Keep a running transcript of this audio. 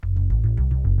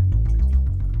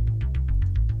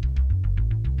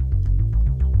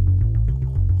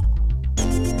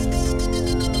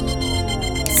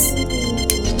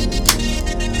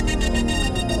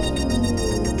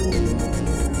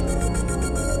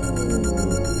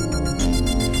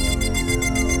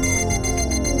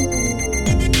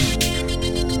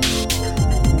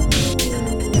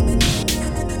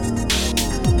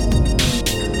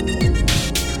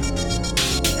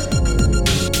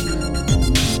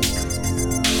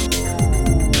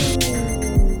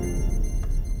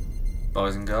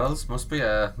boys and girls. Must be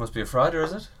a Friday,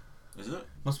 is it? Is it?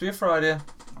 Must be a Friday.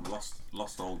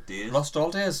 Lost old days. Lost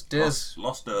all days.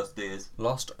 Lost Earth days.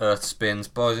 Lost Earth spins,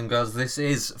 boys and girls. This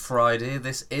is Friday.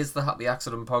 This is the Happy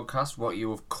Accident Podcast. What you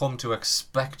have come to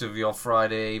expect of your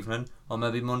Friday evening, or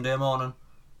maybe Monday morning,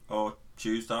 Or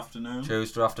Tuesday afternoon.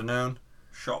 Tuesday afternoon,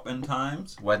 Shopping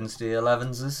times. Wednesday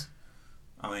 11s.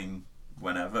 I mean,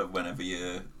 whenever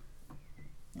you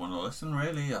want to listen,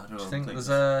 really. I don't Do you think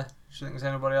there's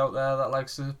anybody out there that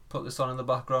likes to put this on in the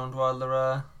background while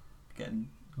they're getting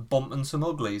bumping some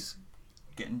uglies,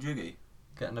 getting jiggy?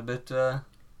 getting a bit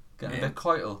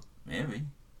coital? Maybe.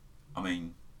 I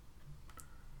mean,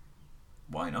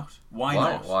 why not?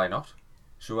 Why not?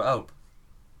 Sure, help.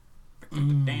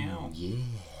 Down. Yeah.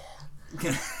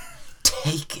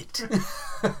 Take it.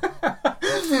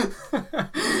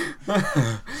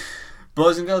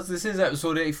 Boys and girls, this is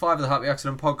episode 85 of the Happy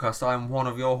Accident Podcast. I'm one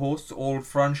of your hosts, Old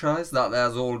Phranchize. That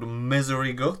there's Old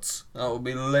Misery Guts. That will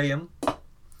be Liam.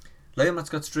 Liam, let's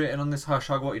get straight in on this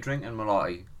hashtag. What are you drinking,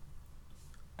 Malati?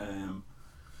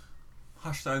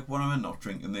 Hashtag what am I not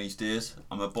drinking these days?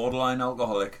 I'm a borderline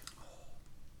alcoholic.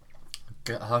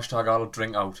 Hashtag I'll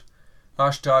drink out.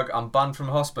 Hashtag I'm banned from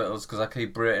hospitals because I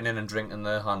keep breaking in and drinking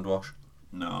the hand wash.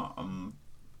 No,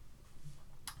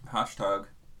 hashtag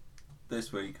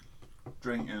this week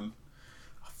drinking.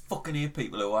 I fucking hate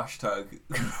people who hashtag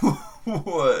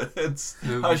words.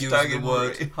 Who hashtag use the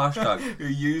word hashtag. Who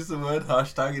use the word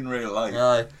hashtag in real life.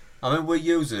 Yeah, I mean we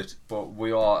use it, but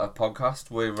we are a podcast.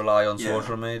 We rely on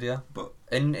social media. But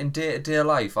in day-to-day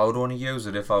life, I would only use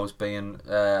it if I was being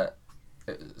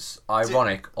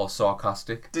ironic or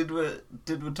sarcastic. Did we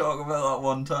talk about that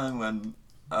one time when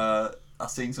I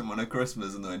seen someone at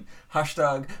Christmas and they went,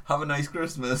 hashtag have a nice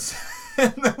Christmas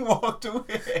and then walked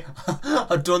away?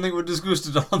 I don't think we discussed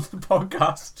it on the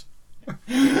podcast.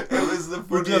 It was the We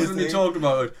funniest definitely thing. talked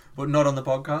about it, but not on the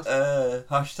podcast.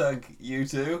 Hashtag you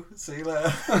too. See you later.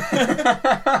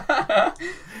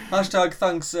 Hashtag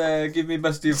thanks, give me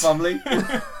best of your family.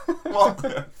 What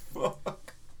the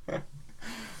fuck?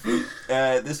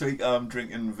 This week I'm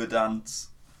drinking Vedant's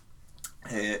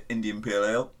Indian Pale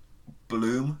Ale.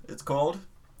 Bloom, it's called.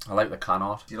 I like the can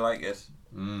art. Do you like it?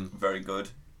 Mm. Very good.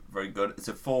 Very good. It's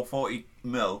a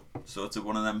 440ml, so it's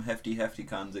one of them hefty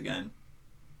cans again.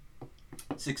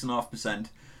 6.5%.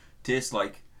 Tastes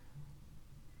like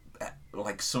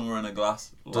summer in a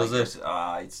glass. Does like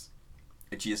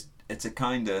it? It's a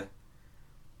kind of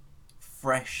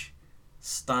fresh,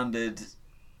 standard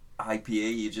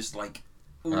IPA. You just like,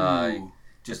 ooh. Aye.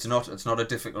 It's not a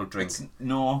difficult drink.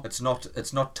 It's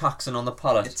not taxing on the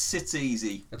palate. It sits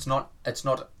easy. It's not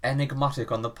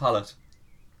enigmatic on the palate.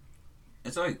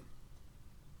 It's like,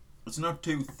 it's not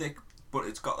too thick, but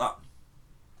it's got that.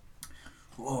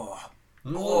 Oh,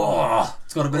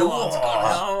 it's got a bit of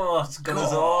it's got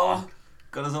us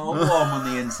all warm on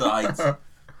the insides.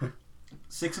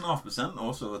 6.5%.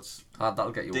 Also, it's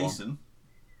that'll get you decent.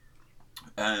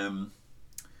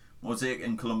 Mosaic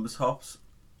and Columbus hops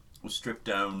with stripped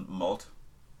down malt.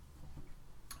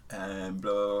 Blah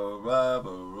blah blah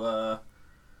blah. I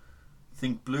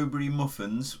think blueberry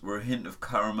muffins were a hint of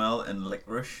caramel and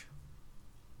licorice.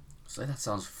 So that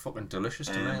sounds fucking delicious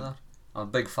to me. That I'm a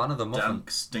big fan of the muffin. Dank,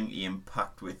 stinky, and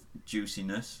packed with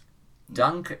juiciness.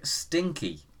 Dank,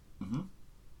 stinky.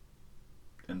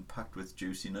 And packed with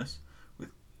juiciness, with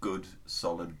good,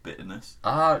 solid bitterness.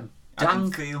 Dank. I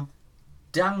can feel.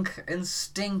 Dank and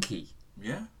stinky.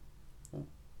 Yeah.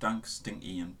 Dank,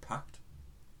 stinky, and packed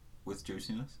with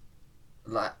juiciness.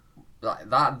 Like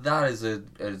that is a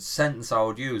sentence I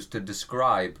would use to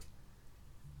describe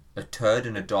a turd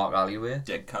in a dark alleyway.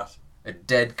 Dead cat. A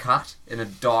dead cat in a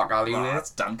dark alleyway. That's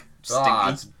dank.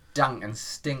 Stinky. It's dank and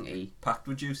stinky. Packed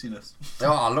with juiciness.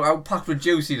 Oh, look how packed with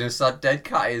juiciness that dead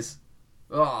cat is.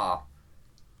 Oh.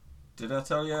 Did I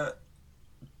tell you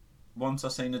once I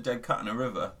seen a dead cat in a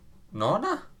river?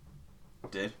 No.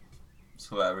 Did. It's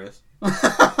hilarious. Is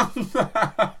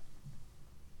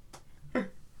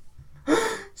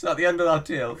that the end of that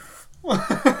tale?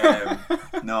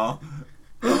 No.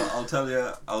 I'll tell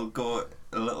you, I'll go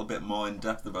a little bit more in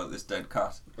depth about this dead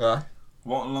cat.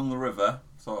 Walked along the river,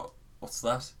 thought, what's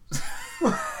that?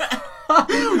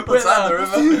 What's that in the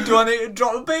river? Do you want to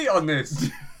drop a beat on this?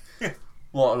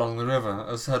 Walked along the river,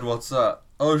 I said, what's that?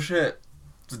 Oh shit,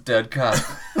 it's a dead cat.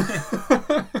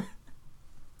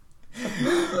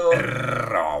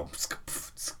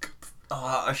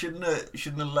 I shouldn't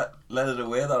have let it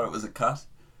away that it was a cat.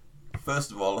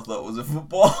 First of all, I thought it was a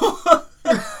football.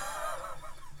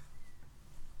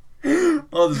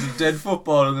 Oh, there's a dead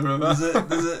football in the river.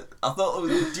 I thought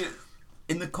there was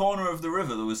in the corner of the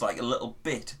river there was like a little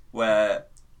bit where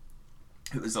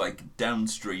It was like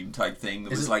downstream type thing.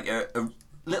 There Is was it- like a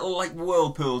little like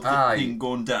whirlpool Aye. thing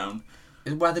going down.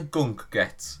 Is where the gunk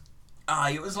gets.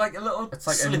 Aye, it was like a little It's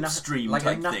like slipstream like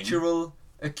type a natural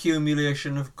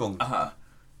accumulation of gunk.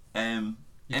 thing.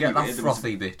 You get that there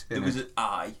frothy bit. There was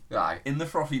aye. Aye. In the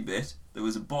frothy bit, there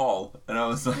was a ball, and I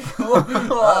was like, Oh.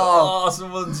 "Oh,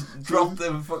 someone's dropped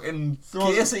them fucking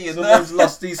Casey in there. Someone's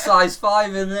lost his size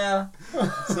 5 in there.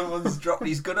 Someone's dropped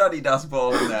his good Adidas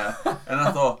ball in there." And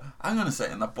I thought, "Hang on a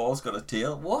second, that ball's got a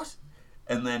tail. What?"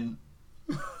 And then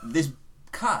this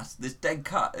dead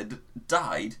cat, had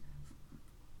died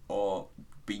or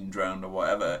been drowned or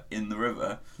whatever in the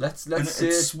river. Let's And say it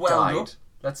it swelled died. up.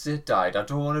 Let's say it died. I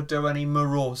don't want to do any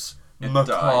morose, It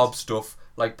macabre died. stuff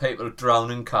like people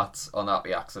drowning cats on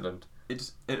happy accident.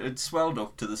 It had swelled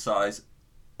up to the size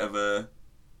of an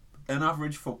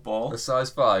average football A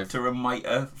size 5. to a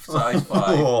mitre size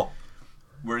 5, Oh.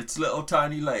 where its little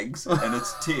tiny legs and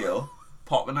its tail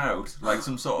popping out like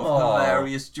some sort of Oh.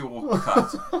 hilarious joke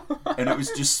cat, and it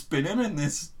was just spinning in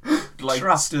this like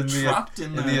trapped in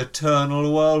there. the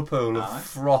eternal whirlpool of Aye.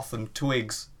 froth and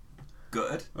twigs.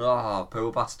 Good. Ah,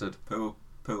 poor bastard. Poor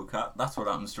cat. That's what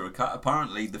happens to a cat.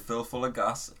 Apparently, they fill full of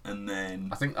gas, and then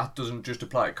I think that doesn't just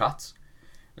apply to cats.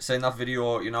 I've seen that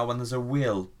video, when there's a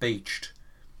whale beached,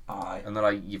 aye, and they're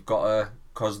like, you've got to,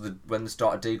 because when they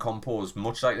start to decompose,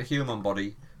 much like the human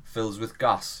body fills with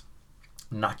gas,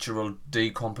 natural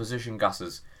decomposition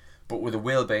gases, but with a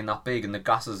whale being that big and the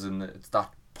gases and it's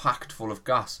that packed full of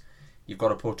gas, you've got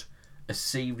to put a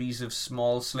series of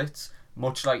small slits,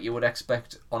 much like you would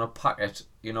expect on a packet,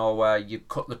 where you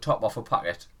cut the top off a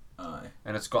packet aye,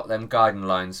 and it's got them guiding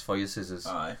lines for your scissors.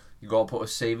 aye. You got to put a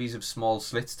series of small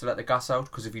slits to let the gas out,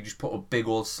 because if you just put a big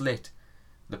old slit,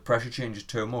 the pressure changes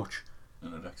too much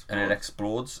and it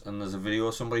explodes. And there's a video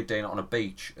of somebody doing it on a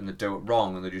beach and they do it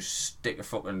wrong and they just stick a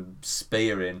fucking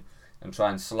spear in and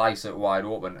try and slice it wide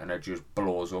open and it just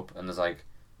blows up, and there's like,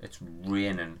 it's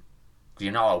raining. 'Cause you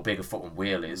know how big a fucking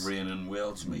whale is. Raining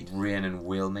whale's meat. Raining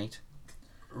whale meat.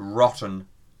 Rotten,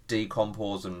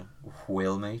 decomposing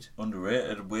whale meat.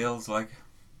 Underrated whales, like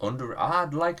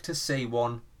I'd like to see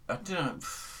one I don't know.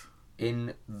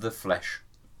 in the flesh.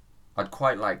 I'd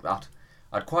quite like that.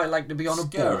 I'd quite like to be on a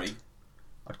Scary. boat.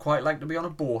 I'd quite like to be on a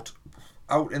boat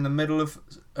out in the middle of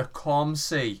a calm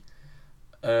sea,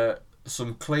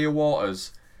 some clear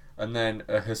waters, and then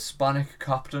a Hispanic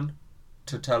captain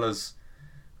to tell us,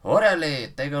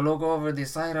 "Orale, take a look over the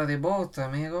side of the boat,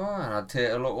 amigo." And I'd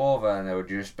take a look over and there would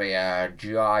just be a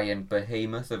giant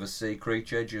behemoth of a sea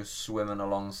creature just swimming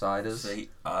alongside us. See,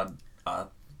 I'd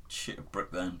shit a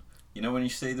brick then. You know when you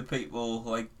see the people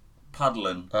like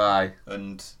paddling Aye.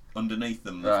 and underneath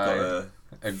them they've Aye. got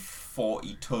a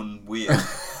 40-ton wheel,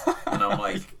 and I'm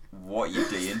like, what are you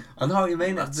doing? I know what you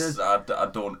mean. I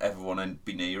don't ever want to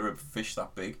be near a fish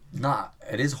that big. Nah,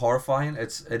 it is horrifying.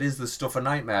 It is the stuff of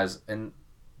nightmares, and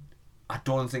I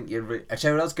don't think you'd. I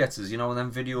tell you what else gets us. When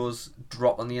them videos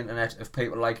drop on the internet of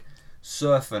people like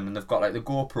surfing and they've got like the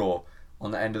GoPro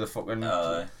on the end of the fucking,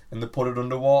 and they put it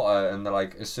underwater, and they're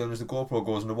like, as soon as the GoPro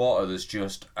goes underwater, there's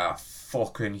just a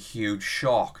fucking huge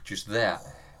shark just there,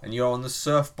 and you're on the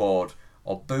surfboard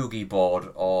or boogie board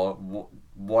or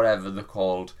whatever they're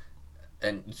called,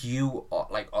 and you are,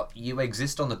 you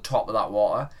exist on the top of that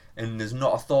water, and there's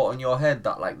not a thought in your head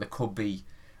that like there could be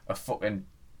a fucking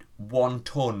 1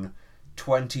 ton,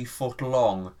 20 foot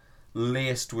long,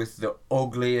 laced with the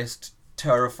ugliest,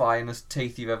 terrifyingest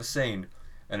teeth you've ever seen,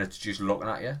 and it's just looking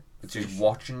at you. It's just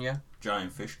watching you.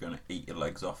 Giant fish gonna eat your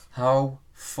legs off. How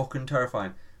fucking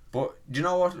terrifying. But do you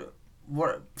know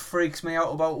what freaks me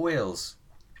out about whales?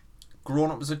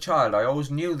 Growing up as a child, I always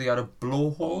knew they had a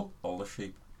blowhole. All the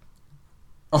sheep.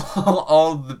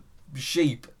 All the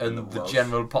sheep and And the the Welsh.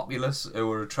 general populace who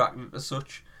were attracted to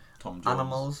such Tom Jones.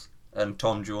 animals, and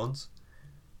Tom Jones.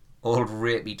 Old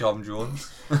rapey Tom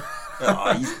Jones.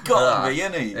 Oh, he's got to be,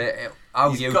 isn't he?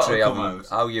 How He's you gotta three come haven't out.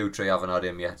 how you three haven't had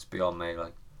him yet, it's beyond me.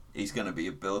 Like, He's gonna be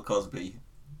a Bill Cosby.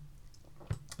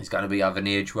 he's gonna be of an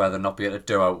age where they're not be able to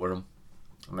do out with him.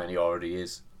 I mean, he already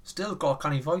is. Still got a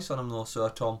canny voice on him though, Sir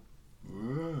Tom.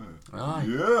 Aye.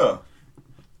 Yeah.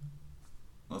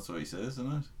 That's what he says,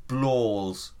 isn't it?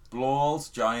 Blowholes. Blowholes,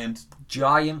 giant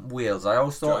Whales. I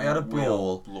always thought he had a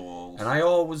blowhole. Blowholes. And I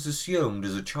always assumed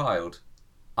as a child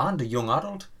and a young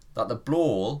adult that the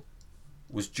blowhole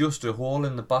was just a hole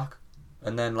in the back,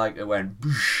 and then like it went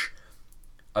boosh.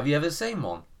 Have you ever seen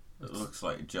one? It looks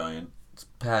like a giant, It's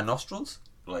a pair of nostrils.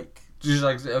 like Just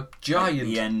like a giant. like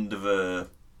the end of a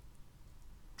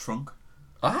trunk.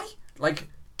 Aye? Like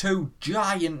 2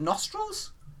 giant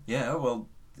nostrils? Yeah, well,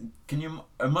 Can you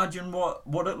imagine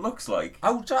what it looks like?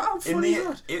 How funny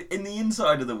is that? In the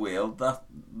inside of the whale, that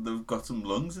they've got some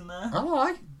lungs in there. Oh,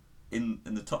 aye. In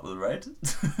the top of the red.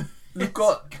 You've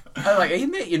got... hey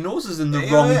mate, your nose is in the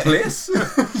wrong place.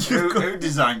 Who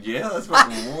designed you? That's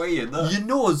fucking weird, that. Your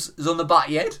nose is on the back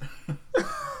of your head.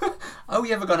 How are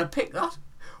you ever going to pick that?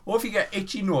 What if you get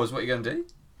itchy nose? What are you going to do?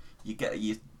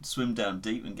 You swim down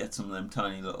deep and get some of them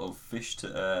tiny little fish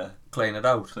to... Clean it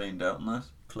out. Cleaned out and that.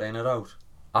 Clean it out.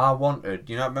 I wanted...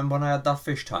 You know, remember when I had that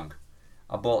fish tank?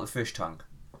 I bought the fish tank.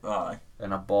 Aye.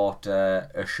 And I bought a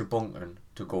shabunkin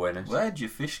to go in it. Where'd your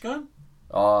fish go?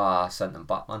 Oh, I sent them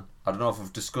back, man. I don't know if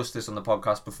I've discussed this on the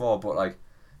podcast before, but like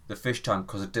the fish tank,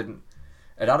 because it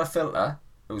had a filter.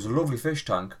 It was a lovely fish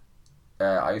tank.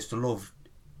 I used to love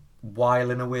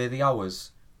whiling away the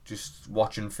hours just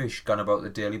watching fish going about the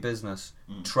daily business,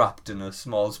 trapped in a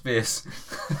small space.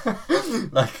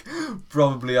 Like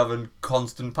probably having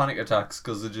constant panic attacks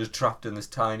because they're just trapped in this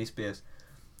tiny space.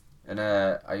 And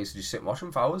I used to just sit and watch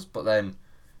them for hours, but then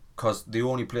because the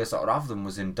only place I would have them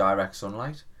was in direct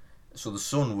sunlight, so the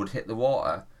sun would hit the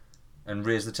water and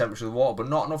raise the temperature of the water, but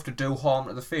not enough to do harm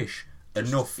to the fish.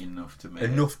 Enough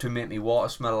to make me water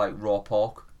smell like raw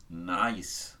pork.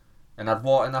 Nice. And I'd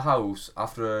walk in the house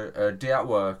after a day at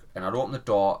work, and I'd open the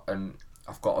door, and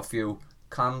I've got a few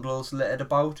candles littered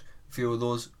about, a few of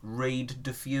those reed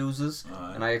diffusers,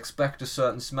 and I expect a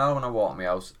certain smell when I walk in my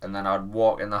house, and then I'd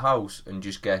walk in the house and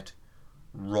just get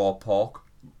raw pork.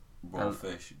 Raw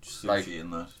fish, sushi like,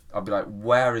 and that. I'd be like,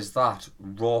 where is that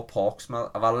raw pork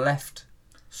smell? Have I left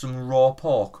some raw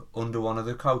pork under one of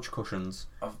the couch cushions?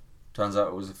 Turns out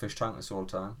it was a fish tank this whole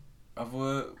time. Have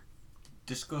we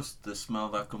discussed the smell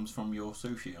that comes from your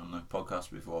sushi on the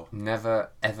podcast before? Never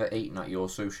ever eaten at your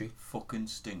sushi. Fucking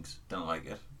stinks. Don't like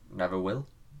it. Never will.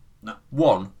 No.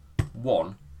 One,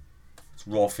 it's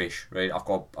raw fish, right? I've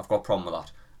got a problem with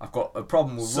that. I've got a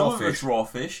problem with Some raw of fish. it's raw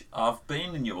fish. I've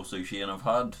been in your sushi and I've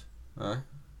had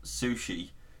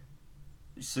sushi.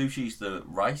 Sushi's the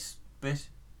rice bit.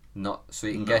 Not so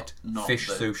you can get fish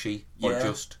sushi or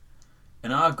just.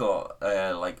 And I got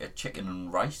like a chicken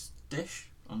and rice dish.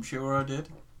 I'm sure I did.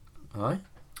 Aye.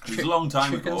 It was a long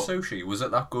time chicken ago. Sushi, was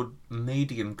it that good?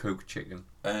 Medium cooked chicken.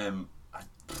 I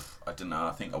don't know.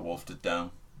 I think I wolfed it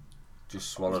down.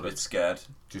 Just swallowed I was a bit scared.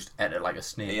 Just ate it like a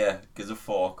snake. Yeah, gives a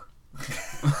fork.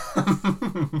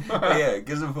 Yeah,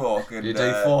 gives a fork. And, you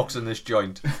do forks in this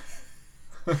joint.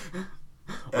 Or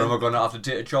am I going to have to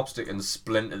take a chopstick and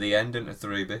splinter the end into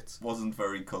 3 bits? Wasn't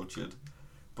very cultured,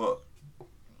 but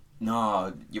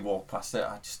no, you walk past it.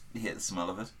 I just hate the smell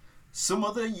of it. Some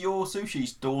other your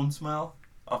sushis don't smell.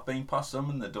 I've been past some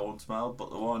and they don't smell, but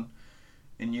the one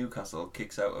in Newcastle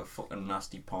kicks out a fucking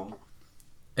nasty pong.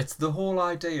 It's the whole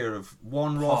idea of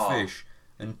 1, raw fish,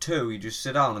 and 2, you just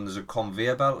sit down and there's a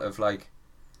conveyor belt of like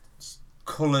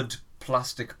coloured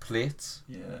plastic plates.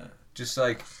 Yeah.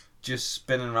 Just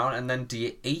spinning around, and then do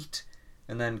you eat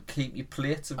and then keep your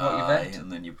plates of what you've ate?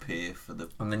 And then you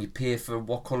pay for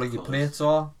what colour your plates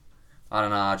are. I don't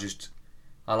know,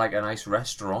 I like a nice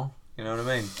restaurant. You know what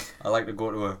I mean? I like to go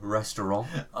to a restaurant.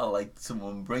 I like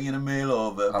someone bringing a meal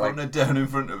over, putting it down in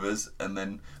front of us, and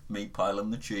then me piling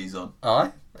the cheese on.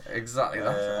 Aye, exactly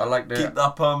that. I like to keep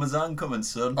that parmesan coming,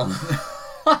 son.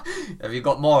 Have you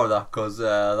got more of that? Because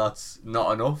that's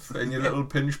not enough in your little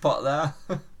pinch pot there.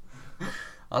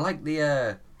 I like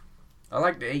to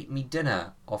eat me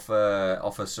dinner off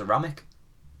a ceramic.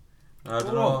 I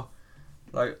don't know.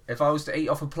 Like, if I was to eat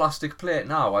off a plastic plate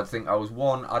now, I'd think I was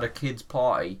 1, at a kid's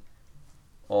party,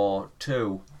 or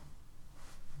 2,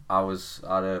 I was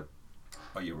at a...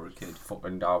 Oh, you were a kid.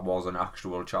 Fucking, I was an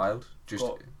actual child. Just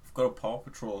I've got a Paw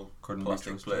Patrol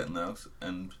plastic plate in the house,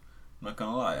 and I'm not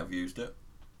gonna lie, I've used it.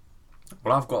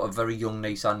 Well, I've got a very young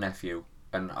niece and nephew,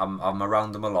 and I'm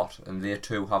around them a lot, and they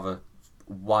too have a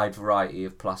wide variety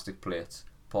of plastic plates.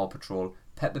 Paw Patrol.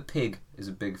 Peppa Pig is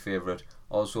a big favourite.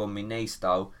 Also, my niece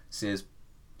now says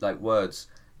like words,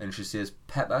 and she says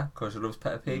Pepper because she loves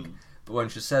Peppa Pig, but when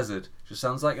she says it, she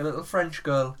sounds like a little French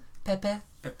girl. Pepper,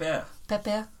 Pepper,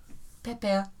 Pepper,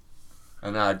 Pepper,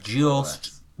 and I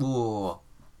just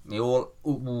me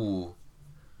all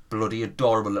bloody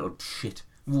adorable little shit.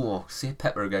 Whoa, say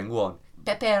Pepper again. Go on,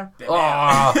 Pepper.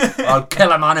 Oh, I'll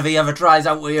kill a man if he ever tries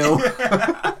out with you.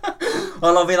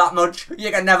 I love you that much. You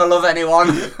can never love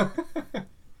anyone.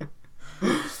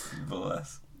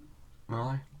 Bless.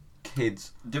 Aye.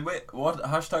 Kids.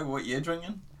 What you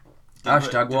drinking?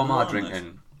 What am I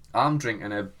drinking? I'm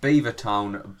drinking a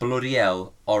Beavertown Bloody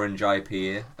Hell orange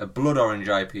IPA. A blood orange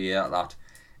IPA at that.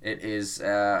 It is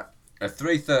a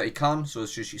 330 can, so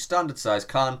it's just your standard size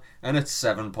can, and it's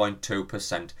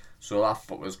 7.2%. So that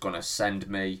fucker's gonna send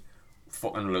me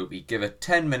fucking loopy. Give it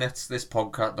 10 minutes, this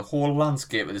podcast, the whole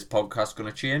landscape of this podcast is going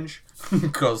to change.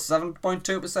 Because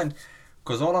 7.2%.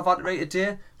 Because all I've had to rate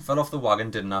today fell off the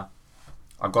wagon, didn't I?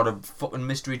 I got a fucking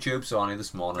mystery tube Sony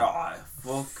this morning.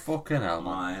 Fucking hell,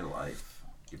 man. My life.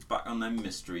 You're back on them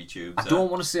mystery tubes. I don't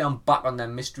want to say I'm back on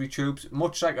them mystery tubes.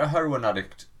 Much like a heroin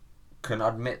addict can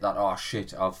admit that, oh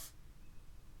shit,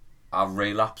 I've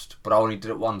relapsed, but I only did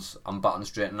it once. I'm back on the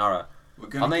straight and narrow.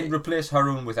 Replace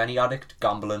heroin with any addict,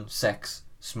 gambling, sex,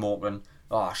 smoking.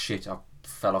 Oh shit, I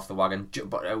fell off the wagon.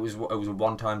 But it was a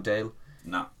one-time deal.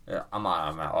 Nah. I'm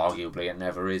arguably it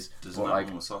never is. Doesn't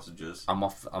matter with sausages. I'm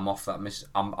off that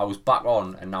I was back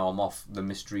on, and now I'm off the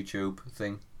mystery tube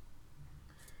thing.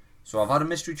 So I've had a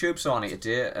mystery tube Sony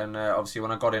today, and obviously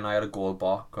when I got in I had a gold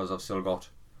bar because I've still got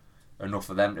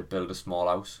enough of them to build a small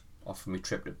house off of my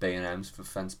trip to B&M's for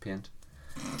fence paint.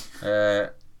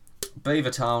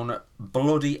 Beavertown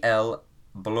Bloody L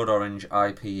Blood Orange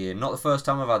IPA. Not the first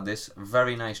time I've had this.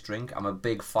 Very nice drink. I'm a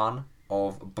big fan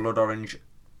of Blood Orange.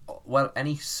 Well,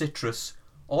 any citrus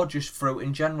or just fruit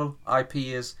in general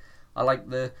IPAs. I like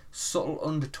the subtle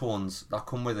undertones that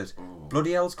come with it. Ooh.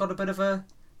 Bloody L's got a bit of a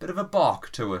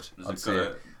bark to it.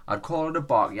 I'd call it a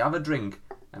bark. You have a drink,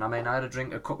 and I had a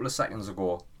drink a couple of seconds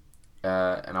ago,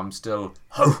 and I'm still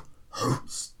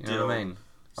you know what I mean?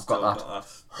 I've got that.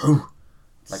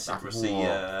 Like citrusy,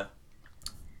 that.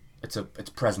 It's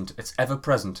present. It's ever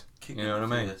present. You know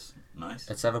what I mean? Nice.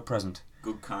 It's ever present.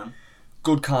 Good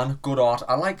can, good art.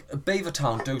 I like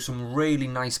Beavertown do some really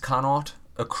nice can art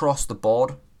across the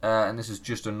board, and this is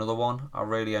just another one. I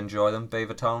really enjoy them.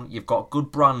 Beavertown. You've got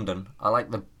good branding. I like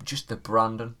the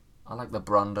branding.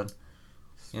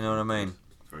 You know what I mean?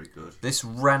 Very good. This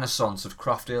renaissance of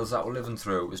craft ales that we're living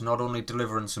through is not only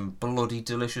delivering some bloody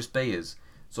delicious beers,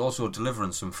 it's also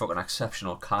delivering some fucking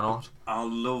exceptional can art. I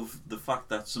love the fact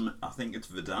that I think it's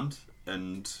Verdant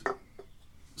and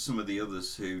some of the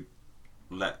others who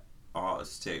let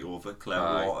artists take over,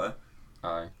 Clearwater.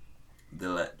 Aye. They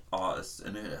let artists,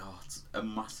 and it's a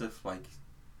massive,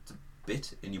 it's a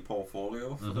bit in your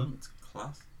portfolio for them. It's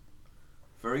class.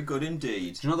 Very good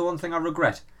indeed. Do you know the one thing I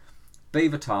regret?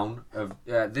 Beavertown,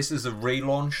 this is a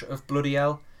relaunch of Bloody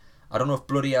L. I don't know if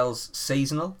Bloody L's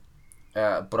seasonal,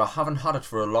 but I haven't had it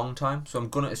for a long time, so I'm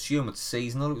going to assume it's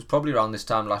seasonal. It was probably around this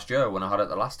time last year when I had it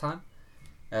the last time.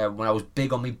 When I was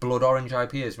big on me Blood Orange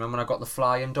IPAs. Remember when I got the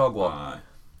Flying Dog one? Aye.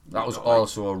 That was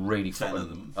also a really 10 fucking... of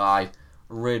them. Aye.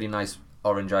 Really nice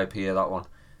orange IPA, that one.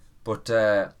 But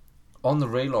on the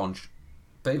relaunch,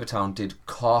 Beavertown did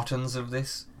cartons of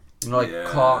this.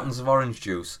 Cartons of orange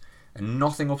juice. And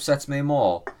nothing upsets me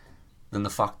more than the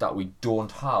fact that we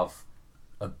don't have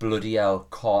a Bloody L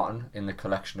carton in the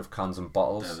collection of cans and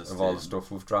bottles of all the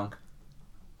stuff we've drank.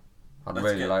 I'd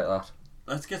really like that.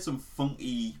 Let's get some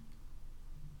funky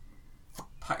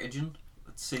packaging.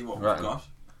 Let's see what we've got.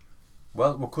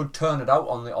 Well, we could turn it out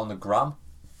on the gram.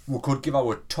 We could give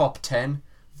our top 10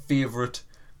 favourite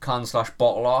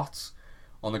can/bottle arts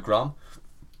on the gram.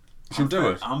 Should we do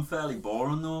it? I'm fairly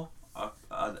boring though.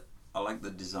 I like the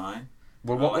design.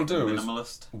 Well, what we'll do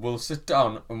is we'll sit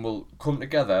down and we'll come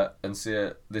together and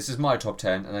say, this is my top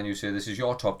 10, and then you say, this is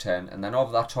your top 10, and then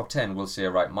of that top 10 we'll say,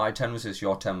 right, my 10 was this,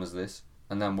 your 10 was this,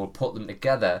 and then we'll put them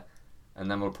together, and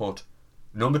then we'll put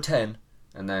number 10,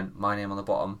 and then my name on the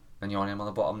bottom, and your name on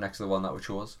the bottom next to the one that we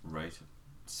chose. Right.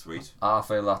 Sweet. I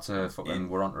feel that's a fucking,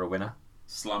 we're onto a winner.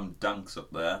 Slam Dunk's up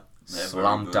there.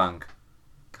 Slam Dunk.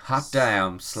 Hot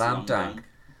damn, Slam Dunk.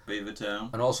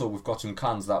 Beavertown. And also we've got some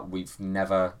cans that we've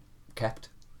never kept,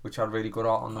 which had really good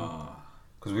art on them.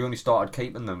 Because we only started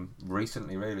keeping them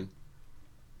recently, really.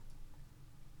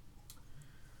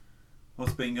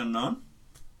 What's been going on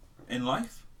in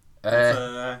life? Do you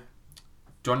want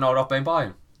to know what I've been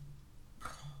buying?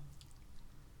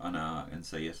 I know, I can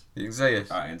see it. You can see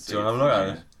it? I can see it. Do you want to have a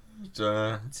look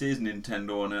at it? It says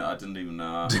Nintendo on it, I didn't even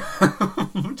know. Do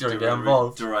you want to get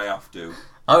involved? Do I have to?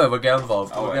 Oh, we'll get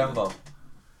involved. We'll get involved.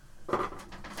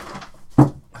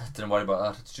 Don't worry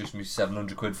about that. It's just me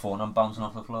 £700 phone. I'm bouncing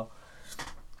off the floor.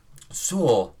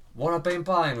 So, what I've been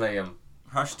buying, Liam?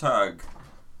 Hashtag.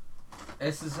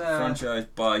 This is Franchise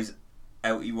buys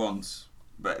out he wants,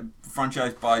 but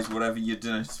franchise buys whatever you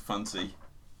didn't fancy.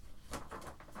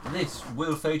 This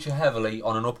will feature heavily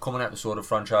on an upcoming episode of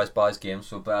Franchise Buys Games,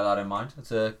 so bear that in mind.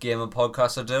 It's a game and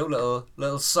podcast I do,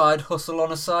 little side hustle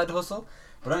on a side hustle.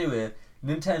 But anyway,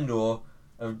 Nintendo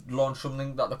have launched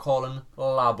something that they're calling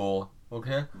Labo.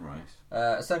 Okay? Right.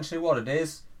 Essentially what it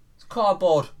is, it's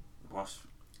cardboard. What?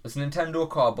 It's Nintendo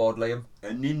cardboard, Liam. A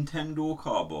Nintendo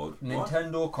cardboard?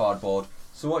 Nintendo cardboard.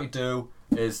 So what you do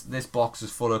is, this box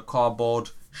is full of cardboard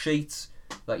sheets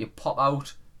that you pop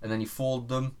out, and then you fold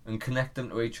them and connect them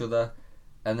to each other,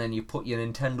 and then you put your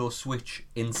Nintendo Switch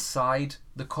inside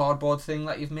the cardboard thing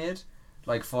that you've made.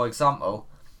 Like, for example,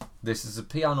 this is a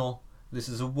piano. This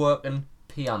is a working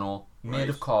piano made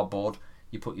of cardboard.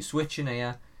 You put your Switch in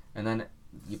here, and then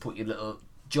you put your little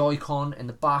Joy-Con in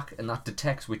the back, and that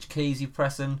detects which keys you're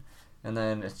pressing. And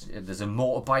then there's a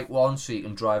motorbike one, so you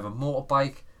can drive a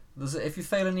motorbike. If you're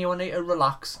feeling you need to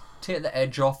relax, take the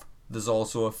edge off. There's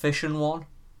also a fishing one.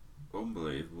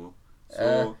 Unbelievable.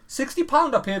 So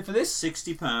 £60 I paid for this.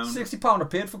 £60. £60 I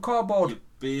paid for cardboard. You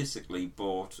basically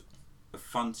bought a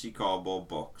fancy cardboard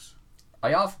box.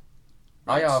 I have.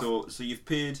 So you've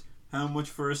paid how much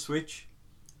for a Switch?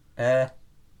 The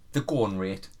going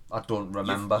rate. I don't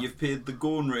remember. You've paid the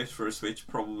going rate for a Switch.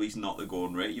 Probably is not the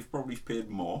going rate. You've probably paid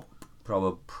more.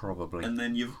 Probably. And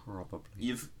then you've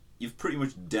pretty much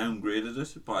downgraded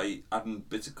it by adding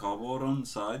bits of cardboard on the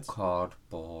sides.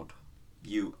 Cardboard.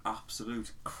 You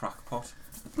absolute crackpot.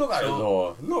 Look at it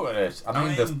though. Look at it. I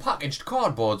mean, they've packaged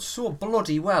cardboard so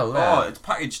bloody well there. Oh, it's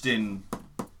packaged in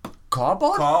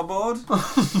cardboard? Cardboard.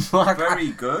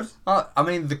 Very good. I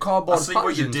mean, the cardboard I see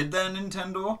what you did there,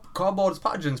 Nintendo. Cardboard's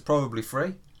packaging's probably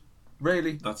free.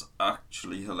 Really. That's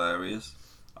actually hilarious.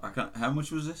 How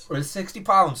much was this? Well, it's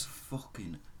 £60.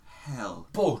 Fucking hell.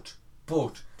 But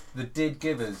they did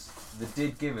give us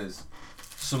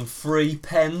some free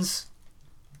pens.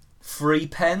 Free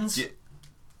pens. Yeah.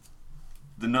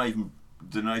 They're not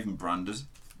even branded.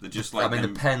 They're just like. I mean, the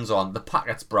pens on the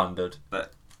packet's branded.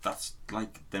 That's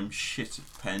like them shit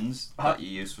pens that you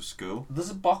use for school. There's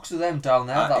a box of them down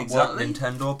there that exactly. weren't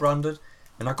Nintendo branded,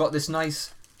 and I got this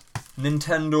nice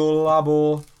Nintendo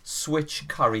Labo Switch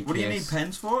carry case. What do you need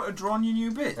pens for? To draw on your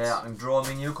new bits? Yeah, I can draw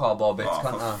me new cardboard bits,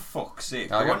 can't I? For fuck's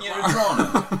sake. I want you to draw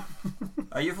them.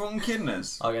 Are you fucking kidding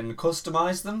us? I can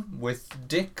customise them with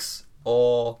dicks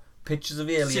or pictures of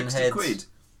alien 60 heads. quid.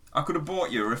 I could have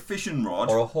bought you a fishing rod.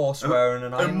 Or a horse wearing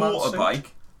an Iron Man suit. A motorbike.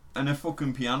 And a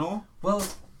fucking piano. Well,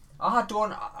 I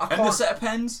can't... And a set of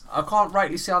pens. I can't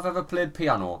rightly say I've ever played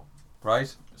piano,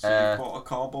 right? So you bought a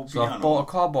cardboard piano. So I've bought a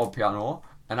cardboard piano,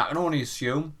 and I can only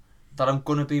assume that I'm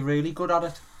going to be really good at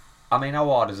it. I mean, how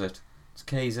hard is it? It's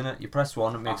keys, innit? You press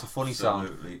one, it makes a funny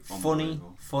sound.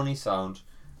 Funny sound.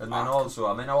 And then also,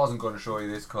 I mean, I wasn't going to show you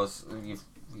this because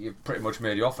you've pretty much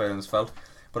made your feelings felt.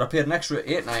 But I paid an extra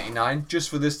 $8.99 just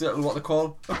for this little, what they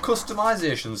call, a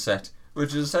customisation set, which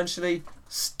is essentially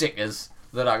stickers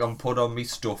that I can put on me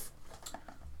stuff.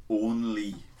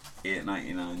 Only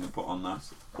 $8.99 to put on that.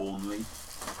 Only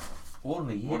 $8.99.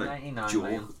 What a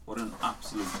joke. What an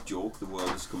absolute joke the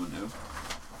world is coming to.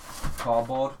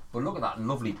 Cardboard. But look at that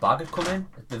lovely bag it come in.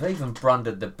 They've even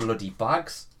branded the bloody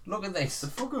bags. Look at this. The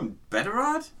fucking better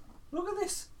ad. Look at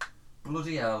this.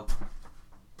 Bloody hell.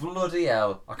 Bloody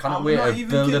hell. I cannot wait to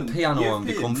build a piano and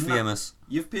become famous.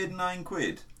 You've paid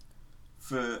 £9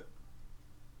 for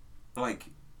like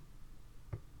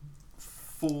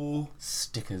 4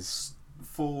 stickers.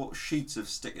 4 sheets of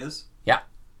stickers. Yeah.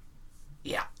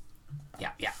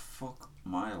 Fuck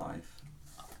my life.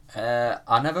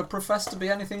 I never professed to be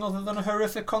anything other than a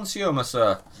horrific consumer,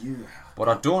 sir. Yeah. What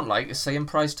I don't like is saying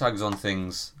price tags on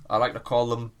things. I like to call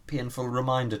them painful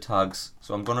reminder tags.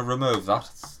 So I'm going to remove that.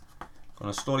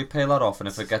 Going to slowly peel that off, and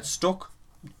if it gets stuck,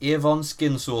 Avon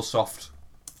Skin So Soft.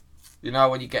 You know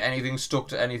when you get anything stuck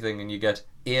to anything and you get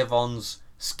Avon's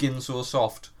Skin So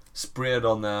Soft sprayed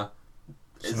on there,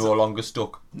 it's no longer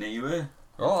stuck. Anyway.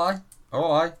 Oh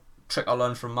aye. Trick I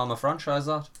learned from Mama Franchise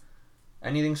that.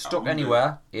 Anything stuck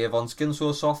anywhere, Avon Skin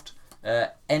So Soft.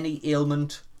 Any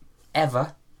ailment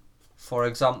ever, for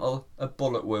example, a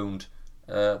bullet wound,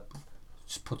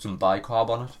 just put some bicarb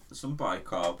on it. Some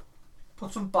bicarb.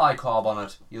 Put some bicarb on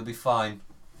it, you'll be fine.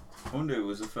 I wonder who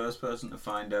was the first person to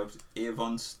find out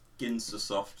Avon Skin So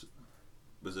Soft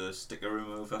was a sticker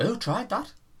remover. Who tried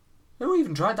that? Who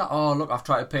even tried that? Oh look, I've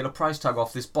tried to peel a price tag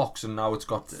off this box and now it's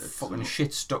got fucking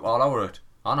shit stuck all over it.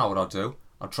 I know what I'll do.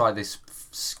 I'll try this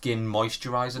skin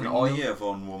moisturising oil. The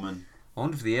Avon woman. I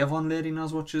wonder if the Avon lady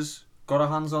knows what she's got her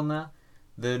hands on there.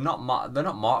 They're not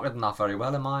marketing that very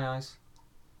well in my eyes.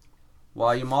 Why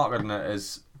are you marketing it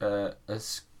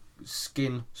as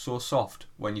skin so soft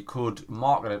when you could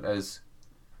market it as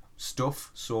stuff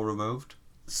so removed?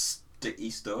 Sticky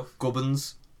stuff.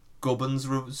 Gubbins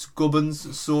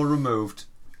so removed.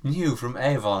 New from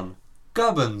Avon.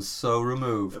 Gubbins so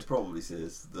removed. It probably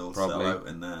says they'll sell out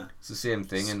in there. It's the same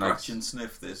thing. Scratch and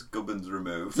sniff this. Gubbins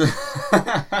removed.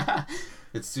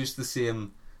 It's just the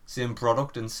same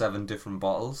product in 7 different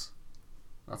bottles.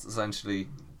 That's essentially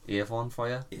Avon for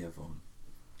you. Avon.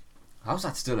 How's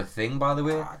that still a thing, by the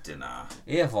way? I dunno.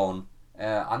 Avon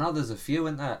I know there's a few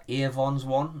in there. Avon's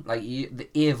one, like the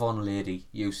Avon lady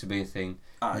used to be a thing.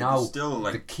 Now still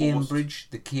like the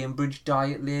Cambridge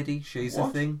diet lady, she's a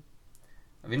thing.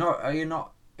 Are you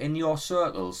not in your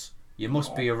circles? You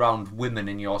must be around women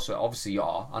in your circle. Obviously you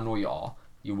are. I know you are.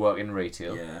 You work in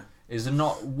retail. Yeah. Is there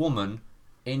not a woman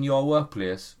in your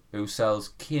workplace who sells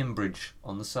Cambridge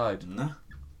on the side? No.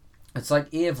 It's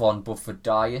like Avon, but for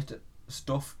diet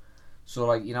stuff. So,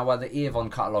 like, you know, where the Avon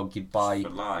catalogue, you'd buy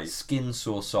Skin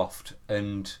So Soft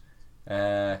and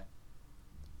a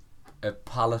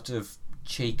palette of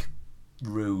cheek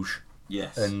rouge.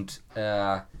 Yes. And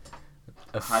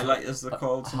highlighters, they're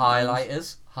called.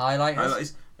 Sometimes.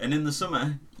 Highlighters. And in the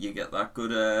summer, you get that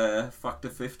good Factor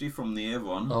 50 from the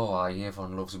Avon. Oh,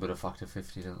 Avon loves a bit of Factor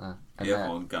 50, don't they? And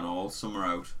Avon gone all summer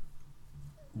out.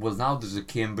 Well, now there's a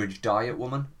Cambridge diet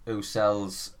woman who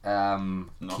sells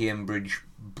Cambridge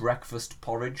breakfast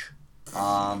porridge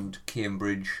and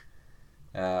Cambridge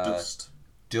dust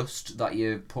that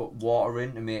you put water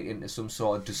in to make into some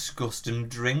sort of disgusting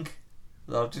drink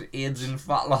that aids in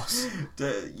fat loss.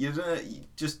 You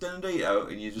just don't eat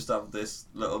out and you just have this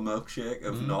little milkshake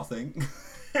of nothing.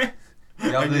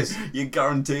 You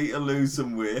guarantee to lose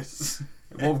some weight.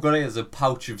 What we've got here is a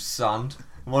pouch of sand.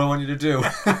 What I want you to do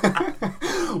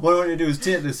is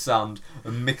take this sand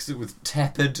and mix it with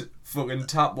tepid fucking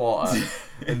tap water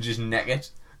and just neck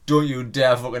it. Don't you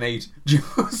dare fucking eat.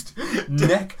 Just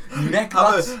neck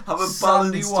that have a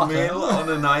sandy balanced water. meal on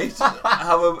a night.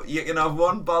 You can have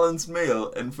one balanced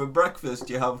meal, and for breakfast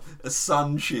you have a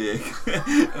sand shake.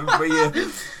 And for your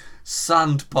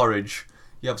sand porridge.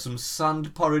 You have some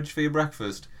sand porridge for your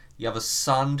breakfast. You have a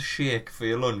sand shake for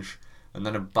your lunch. And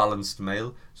then a balanced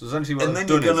meal. So essentially what and then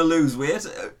you're going to lose weight.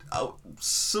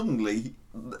 Suddenly,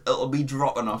 it'll be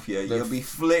dropping off you. You'll be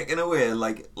flaking away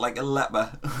like a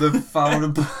leper. They've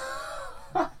found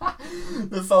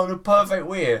a perfect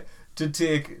way to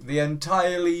take the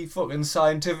entirely fucking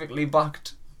scientifically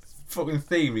backed fucking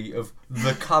theory of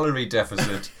the calorie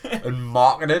deficit and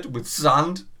market it with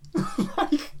sand.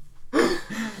 Like,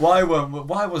 why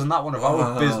wasn't that one of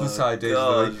our business ideas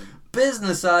of the week?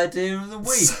 Business idea of the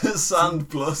week. Sand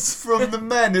Plus. From the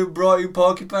men who brought you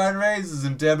porcupine razors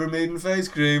and Deborah Meaden face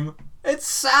cream. It's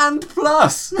Sand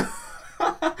Plus.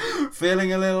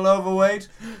 Feeling a little overweight?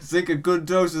 Think a good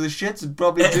dose of the shits would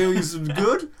probably do you some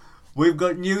good? We've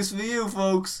got news for you,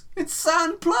 folks. It's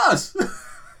Sand Plus.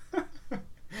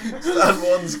 Stand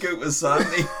one scoop of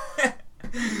sandy.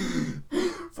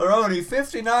 For only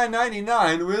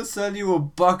 $59.99, we'll sell you a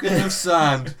bucket of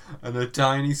sand and a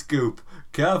tiny scoop.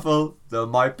 Careful, there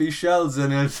might be shells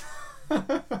in it. on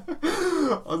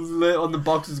the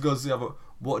boxes goes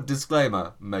what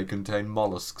disclaimer may contain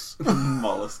mollusks.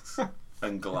 Mollusks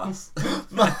and glass.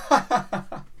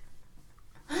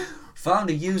 Found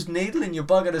a used needle in your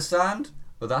bucket of sand?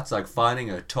 Well, that's like finding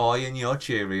a toy in your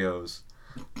Cheerios.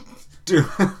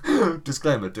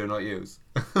 Disclaimer: do not use.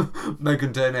 May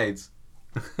contain AIDS.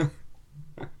 So,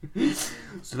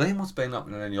 Liam, what's been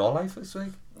happening in your life this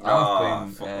week?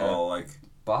 I've been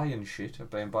buying shit.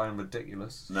 I've been buying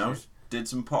ridiculous shit. Did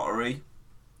some pottery.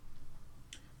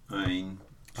 I mean,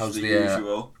 how's the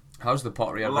usual. How's the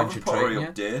pottery we'll adventure have a pottery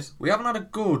treating update. You? We haven't had a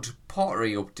good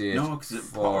pottery update. No, because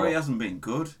pottery hasn't been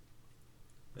good.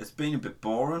 It's been a bit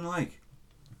boring, like.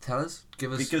 Tell us,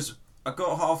 give us. Because I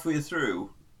got halfway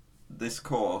through this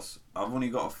course. I've only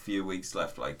got a few weeks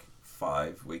left, like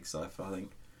 5 weeks left, I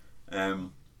think.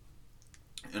 And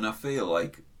I feel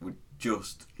like we're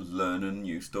just learning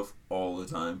new stuff all the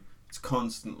time. It's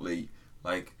constantly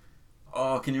like,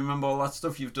 oh, can you remember all that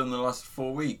stuff you've done the last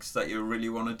 4 weeks that you really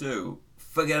want to do?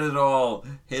 Forget it all.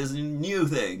 Here's a new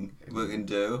thing we can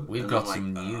do. We've got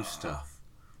some new stuff.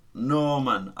 No,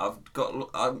 man.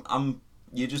 I'm.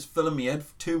 You're just filling me head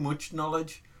with too much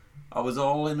knowledge. I was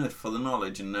all in it for the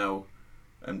knowledge, and now,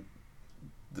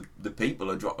 the people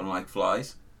are dropping like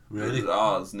flies. Really?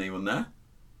 There's no one there.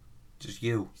 Just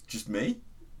you. Just me.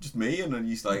 And then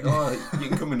he's like, oh, you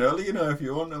can come in early, if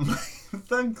you want. I'm like,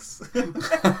 thanks.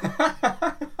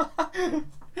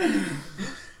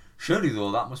 Surely,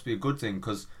 though, that must be a good thing,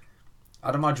 because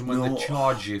I'd imagine when they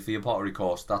charge you for your pottery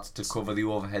course, that's to cover the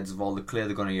overheads of all the clay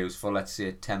they're going to use for, let's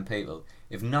say, 10 people.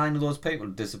 If 9 of those people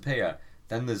disappear,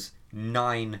 then there's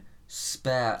 9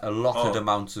 spare allotted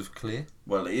amounts of clay.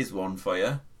 Well, here's one for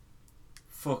you.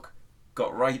 Fuck.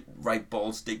 Got right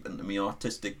balls deep into me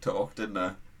artistic talk, didn't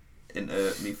I?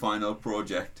 Into me final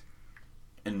project.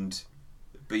 And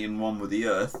being one with the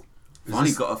earth.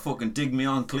 Finally got to fucking dig me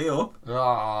on clay up.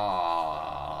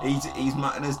 He's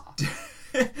matting his...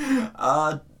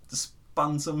 I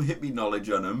spun some hippie knowledge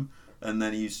on him, and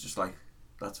then he's just like,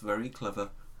 that's very clever.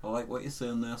 I like what you're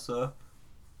saying there, sir.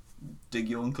 dig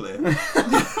your own clay. And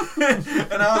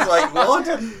I was like,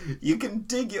 what? You can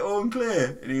dig your own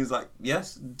clay? And he was like,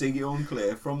 yes, dig your own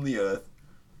clay from the earth.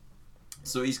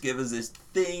 So he's given us this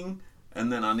thing,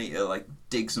 and then I need to like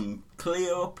dig some clay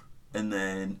up, and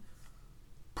then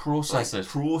Process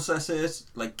it,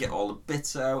 like get all the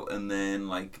bits out, and then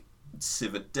like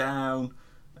sieve it down,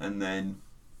 and then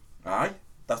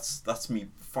that's me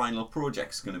final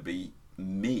project's gonna be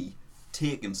me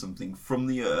taking something from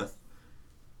the earth,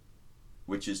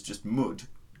 which is just mud,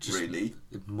 really,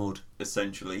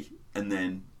 essentially, and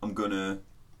then I'm gonna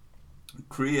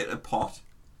create a pot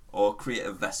or create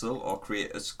a vessel or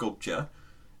create a sculpture,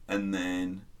 and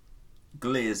then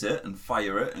glaze it and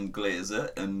fire it and glaze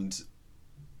it and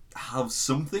have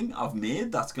something I've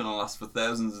made that's going to last for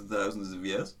thousands and thousands of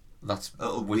years.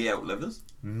 It'll way outlive us.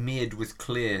 Made with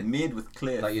clay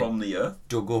Like from the earth.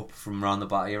 Dug up from round the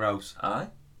back of your house. Aye.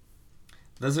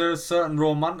 There's a certain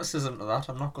romanticism to that,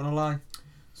 I'm not going to lie.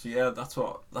 So yeah, that's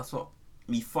what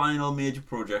me final major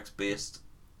project's based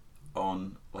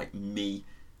on, like me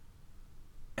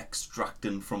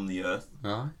extracting from the earth.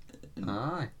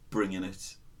 Aye. Bringing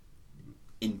it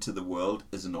into the world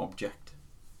as an object.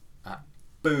 Aye.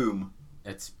 Boom.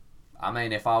 I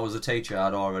mean, if I was a teacher,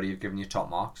 I'd already have given you top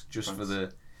marks just for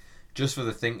the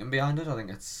thinking behind it. I think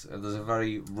there's a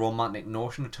very romantic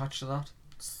notion attached to that.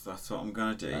 That's what I'm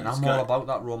gonna do. And I'm all about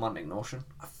that romantic notion.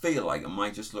 I feel like it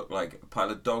might just look like a pile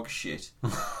of dog shit.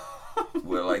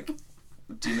 Where like,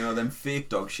 do you know them fake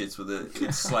dog shits with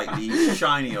it's slightly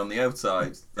shiny on the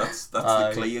outside? That's the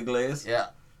clear glaze. Yeah.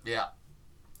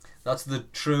 That's the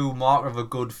true mark of a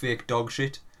good fake dog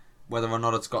shit, whether or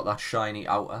not it's got that shiny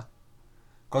outer.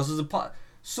 Because there's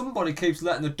somebody keeps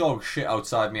letting the dog shit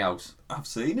outside my house. I've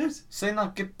seen it. Seen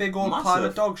that big old pile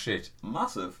of dog shit?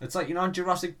 Massive. It's like, you know, in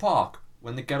Jurassic Park,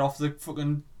 when they get off the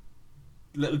fucking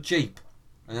little jeep,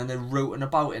 and then they're rooting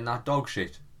about in that dog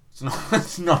shit.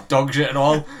 It's not dog shit at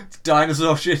all. It's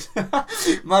dinosaur shit.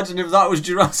 Imagine if that was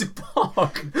Jurassic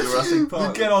Park. Jurassic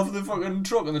Park. They get off the fucking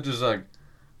truck and they're just like,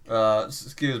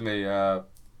 excuse me,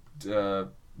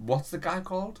 what's the guy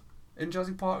called in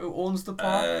Jurassic Park who owns the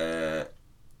park?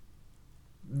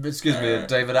 Excuse me,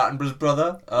 David Attenborough's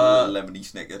brother. Lemony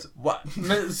Snicket. What?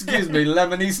 Excuse me,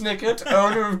 Lemony Snicket,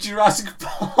 owner of Jurassic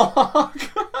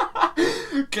Park.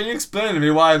 Can you explain to me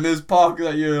why in this park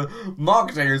that you're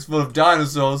marketing is full of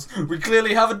dinosaurs, we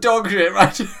clearly have a dog shit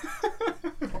right here?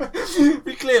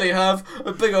 We clearly have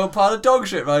a big old pile of dog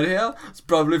shit right here. It's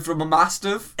probably from a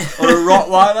Mastiff or a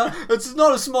Rottweiler. It's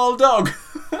not a small dog.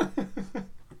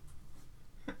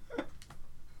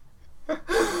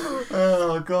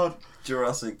 Oh, God.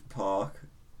 Jurassic Park.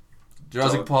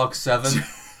 Jurassic Park 7.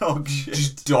 Dog shit.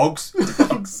 Just dogs.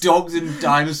 Dogs in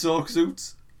dinosaur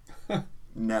suits.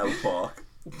 Now Park.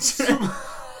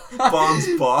 Barnes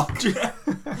Park.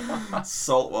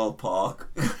 Saltwell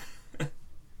Park.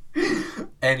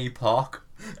 Any park.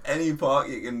 Any park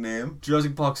you can name.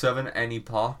 Jurassic Park 7, any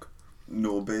park.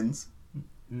 No bins.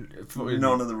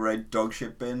 None of the red dog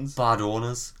shit bins. Bad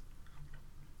owners.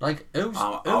 Like,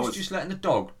 who's just letting a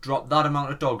dog drop that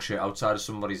amount of dog shit outside of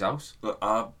somebody's house? Look,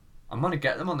 I'm going to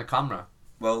get them on the camera.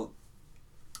 Well,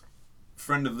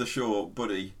 friend of the show,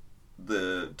 Buddy,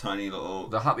 the tiny little...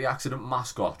 The Happy Accident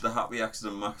mascot. The Happy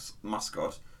Accident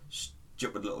mascot,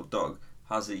 stupid little dog,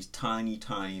 has these tiny,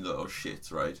 tiny little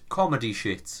shits, right? Comedy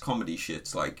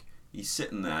shits. Like, he's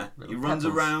sitting there, Little he runs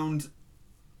peppers. around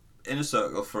in a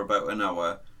circle for about an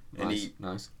hour, and he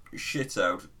Nice. shits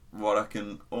out what I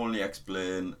can only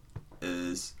explain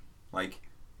is, like,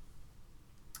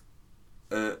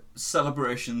 a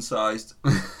celebration-sized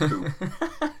poop.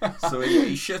 So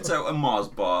he shits out a Mars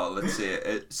bar, let's say,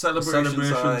 a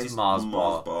celebration-sized Mars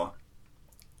bar.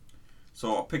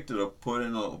 So I picked it up, put it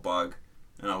in a little bag,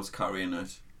 and I was carrying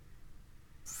it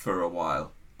for a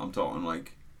while. I'm talking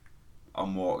like,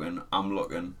 I'm walking, I'm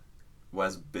looking,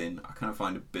 where's a bin? I can't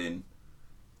find a bin.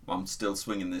 I'm still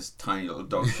swinging this tiny little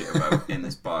dog shit about in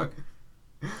this bag.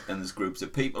 And there's groups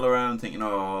of people around thinking,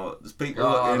 oh, there's people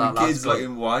looking, kids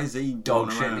looking, why is he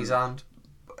dog shit around? in his hand?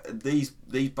 These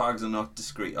bags are not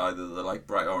discreet either, they're like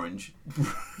bright orange.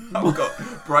 I've got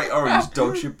bright orange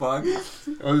dog shit bag.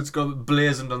 Oh, it's got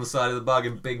blazoned on the side of the bag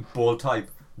in big bold type.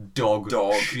 Dog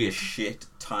shit.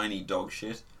 Tiny dog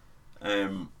shit.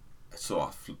 So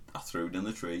I threw it in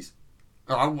the trees.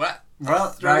 Oh, what?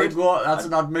 Well, right, what? That's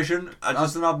an admission.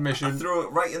 That's an admission. I threw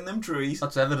it right in them trees.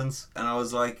 That's evidence. And I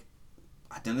was like,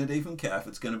 I didn't even care if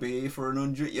it's going to be here for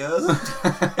 100 years.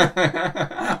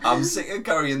 I'm sick of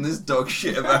carrying this dog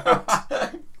shit about.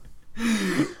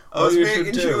 I was you should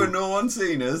making sure no one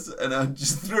seen us, and I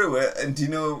just threw it. And do you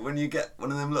know when you get one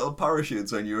of them little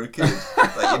parachutes when you were a kid,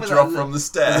 like you drop from the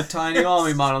stairs? With a tiny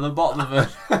army man on the bottom of it.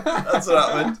 That's what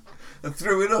happened. I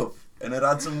threw it up, and it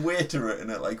had some weight to it,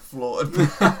 and it like floated.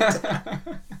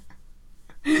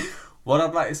 What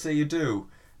I'd like to see you do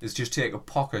is just take a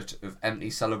pocket of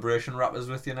empty celebration wrappers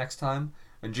with you next time,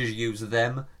 and just use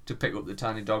them to pick up the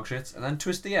tiny dog shits, and then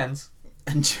twist the ends.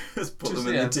 And just put them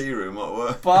in the tea room at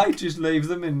work. But just leave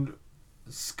them in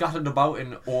scattered about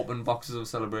in open boxes of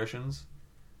celebrations.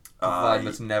 Providing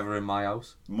it's never in my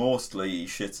house. Mostly he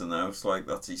shits in the house, like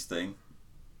that's his thing.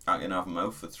 I can have him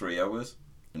out for 3 hours,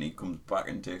 and he comes back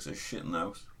and takes a shit in the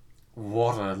house.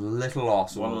 What a little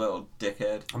arsehole. What a little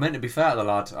dickhead. I mean, to be fair to the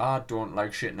lad, I don't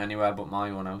like shitting anywhere but my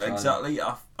own house. Exactly.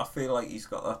 I feel like he's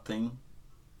got that thing.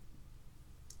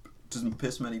 Doesn't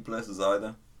piss many places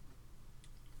either.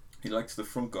 He likes the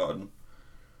front garden,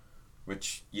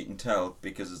 which you can tell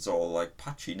because it's all like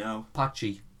patchy now.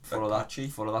 Patchy. Full of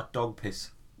that dog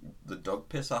piss. The dog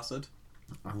piss acid.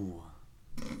 Oh.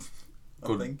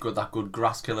 Good, that good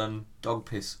grass killing dog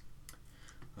piss.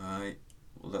 Aye.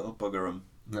 Little bugger him.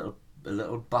 A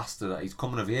little bastard. He's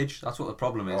coming of age. That's what the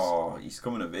problem is. Oh, he's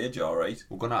coming of age, alright.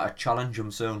 We're going to have to challenge him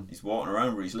soon. He's walking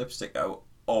around with his lipstick out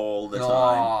all the time.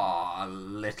 Oh,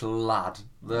 little lad.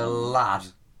 The lad.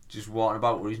 Just walking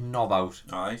about with his knob out.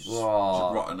 Aye, just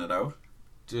rotting it out.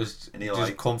 Just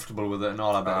comfortable with it and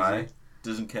all, I bet. Aye,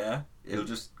 doesn't care. He'll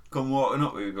just come walking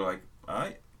up with you, go like,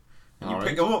 alright. And you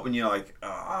pick him up and you're like,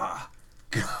 ah.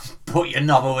 Put your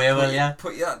knob away, will ya?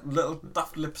 Put your little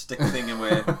daft lipstick thing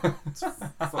away. It's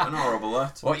fucking horrible,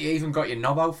 that. What, you even got your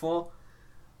knob out for?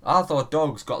 I thought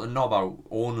dogs got the knob out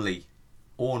only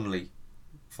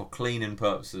for cleaning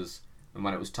purposes, and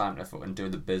when it was time to fucking do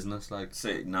the business, like.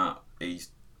 See, nah,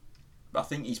 I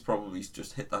think he's probably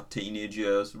just hit that teenage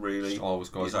years, really. Just always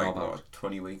got his knob out.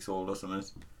 20 weeks old or something.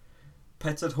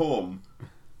 Pets at home.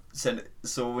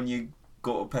 So when you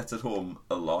go to Pets at Home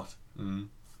a lot,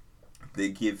 they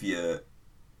give you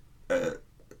it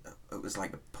was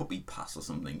like a puppy pass or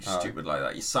something stupid like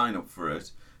that. You sign up for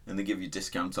it, and they give you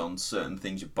discounts on certain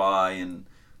things you buy, and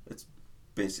it's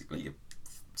basically a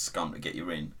scam to get you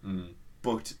in.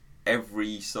 But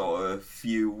every sort of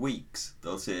few weeks,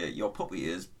 they'll say your puppy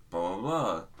is blah blah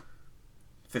blah,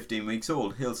 15 weeks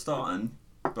old. He'll start in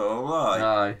blah blah blah.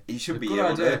 Aye. He should be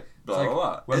able to blah blah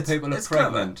blah. When people are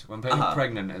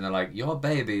pregnant, and they're like, your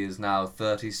baby is now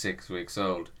 36 weeks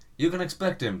old, you can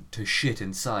expect him to shit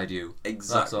inside you.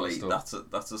 Exactly. That's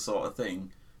a sort of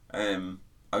thing. I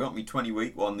got me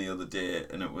 20-week one the other day,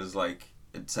 and it was like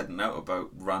it said out about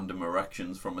random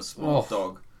erections from a small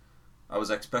dog. I was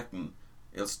expecting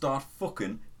he'll start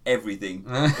fucking everything.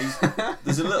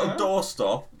 There's a little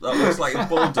doorstop that looks like a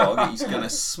bulldog. He's gonna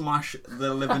smash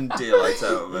the living daylights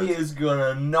out of it. He is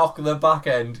gonna knock the back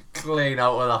end clean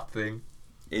out of that thing.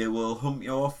 He will hump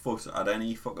your foot at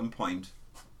any fucking point.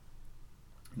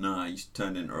 Nah, he's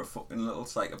turned into a fucking little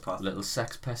psychopath. Little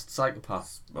sex pest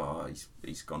psychopath. Oh,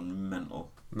 he's gone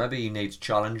mental. Maybe he needs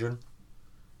challenging.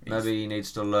 Maybe he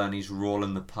needs to learn his role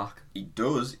in the pack. He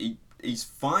does. He's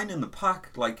fine in the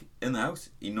pack, like in the house.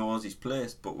 He knows his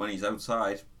place, but when he's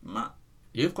outside, Matt.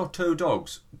 You've got 2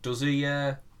 dogs. Does he?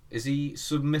 Is he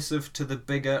submissive to the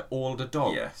bigger, older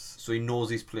dog? Yes. So he knows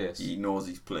his place. He knows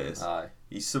his place. Aye.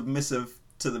 He's submissive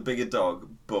to the bigger dog,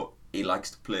 but he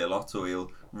likes to play a lot, so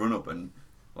he'll run up and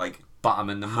like bat him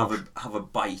in the mush. have a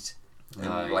bite,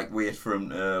 and like wait for him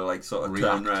to like sort of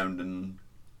react. turn round and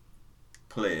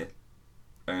play.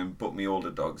 But my older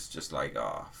dog's just like,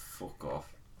 fuck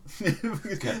off.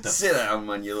 Sit down,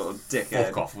 man, you little dickhead.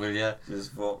 Fuck off, will ya?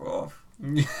 Just fuck off.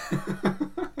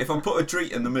 If I put a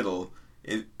treat in the middle,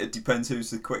 it depends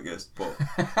who's the quickest, but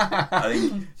I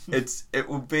think it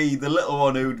would be the little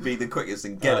one who would be the quickest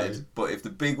and get it. But if the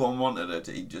big one wanted it,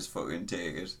 he'd just fucking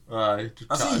take it. Right.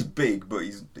 I see he's big, but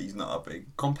he's not that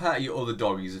big. Compared to your other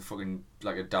dog, he's a fucking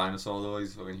like a dinosaur though.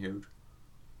 He's fucking huge.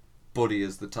 Buddy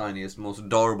is the tiniest, most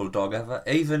adorable dog ever.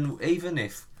 Even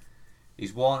if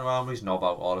he's walking around with his knob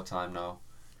out all the time now,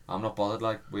 I'm not bothered.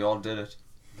 Like, we all did it.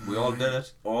 We all did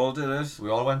it. All did it. We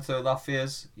all went through that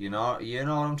phase. You know what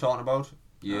I'm talking about.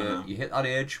 You hit that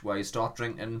age where you start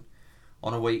drinking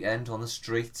on a weekend on the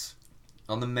streets,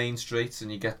 on the main streets, and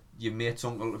you get your mate's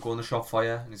uncle to go in the shop for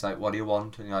you, and he's like, "What do you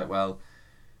want?" And you're like, "Well,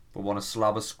 we want a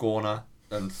slab of Scorner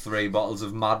and 3 bottles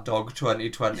of Mad Dog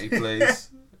 2020, please."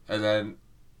 And then,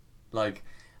 like,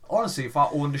 honestly, if I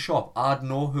owned a shop, I'd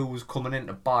know who was coming in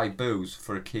to buy booze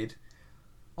for a kid.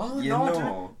 Oh, you no,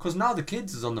 know. because now the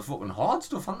kids is on the fucking hard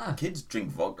stuff, aren't they? Kids drink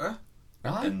vodka.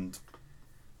 Aye. And,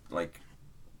 like,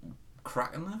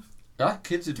 crack in that. Yeah,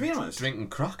 kids are to be honest, drinking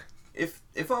crack. If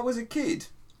I was a kid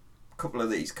couple of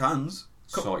these cans.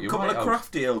 Sort you couple right of out.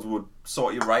 craft ales would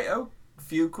sort you right out. A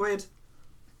few quid.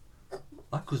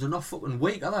 Because they're not fucking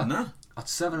weak, are they? Nah. At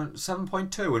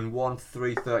 7.2 in one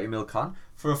 330ml can.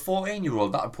 For a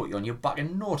 14-year-old, that'd put you on your back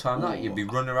in no time. That you'd be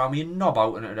running around with your knob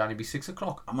out and it'd only be 6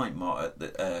 o'clock. I might market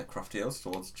the craft ales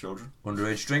towards children.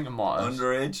 Underage drinking martyrs.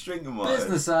 Underage drinking martyrs.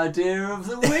 Business idea of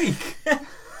the week.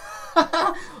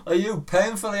 Are you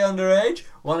painfully underage?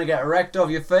 Want to get wrecked off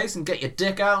your face and get your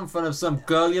dick out in front of some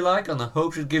girl you like on the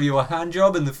hope she'll give you a hand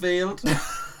job in the field? Do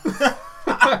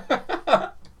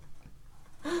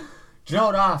you know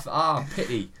what I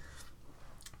pity?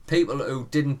 People who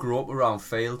didn't grow up around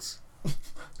fields.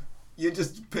 You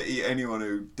just pity anyone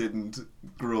who didn't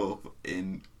grow up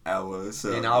in our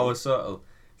circle. In our circle.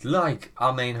 Like,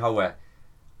 I mean, however,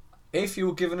 if you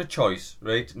were given a choice,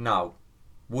 right, now,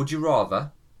 would you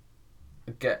rather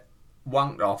get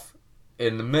wanked off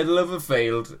in the middle of a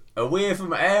field, away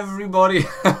from everybody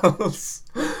else,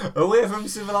 away from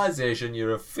civilization?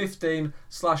 You're a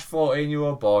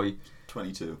 15/14-year-old boy.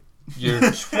 22. You're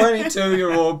a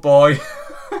 22-year-old boy.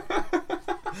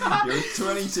 You're a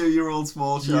 22-year-old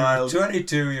small You're a child.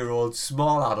 22-year-old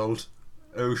small adult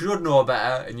who should know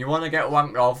better, and you want to get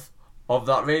wanked off of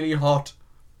that really hot.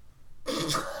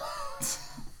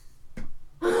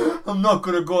 I'm not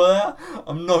going to go there.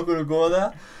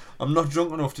 I'm not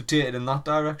drunk enough to take it in that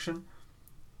direction.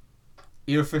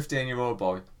 You're a 15-year-old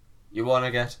boy. You want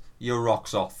to get your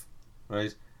rocks off,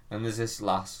 right? And there's this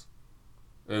lass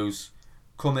who's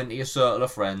come into your circle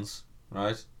of friends,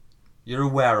 right? You're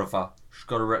aware of her. She's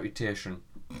got a reputation.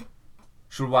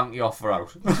 She'll wank you off for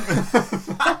out.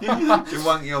 She'll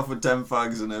wank you off with 10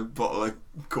 fags and a bottle of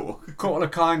Coke. Couple of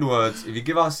kind words. If you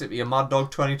give her a sip of your Mad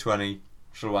Dog 2020,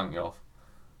 she'll wank you off.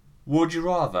 Would you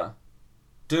rather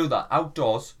do that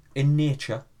outdoors in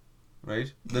nature,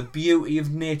 right? The beauty of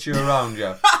nature around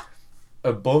you.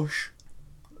 A bush.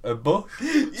 You're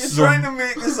trying to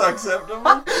make this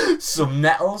acceptable. Some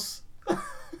nettles.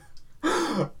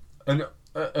 And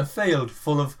a field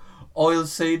full of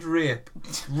oilseed rape,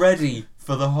 ready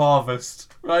for the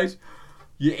harvest, right?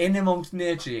 You're in amongst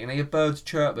nature, you can hear birds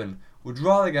chirping. Would you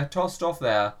rather get tossed off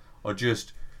there or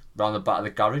just round the back of the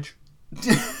garage?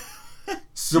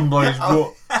 Somebody's when I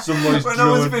was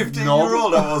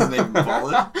 15-year-old, I wasn't even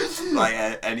bothered.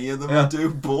 Like any of them would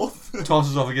do both. Toss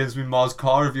us off against me Mars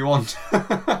car if you want.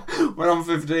 When I'm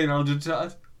 15, I'll do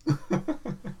that.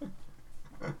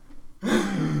 You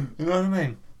know what I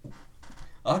mean?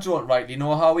 I don't rightly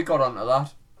know how we got onto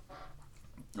that.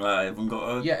 I haven't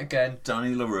got a Yet again,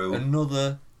 Danny LaRue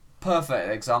another perfect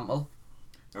example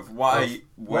of why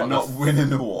we're not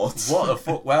winning awards. What the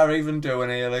fuck we're even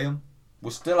doing here, Liam? We're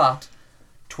still at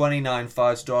 29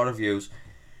 5-star reviews.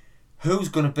 Who's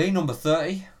going to be number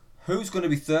 30? Who's going to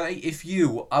be 30? If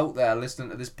you out there listening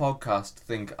to this podcast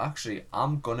think, actually,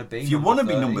 I'm going to be if you want to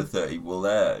be 30, number 30,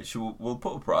 we'll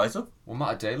put a prize up. we'll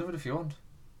make a deal of it if you want.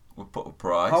 We'll put a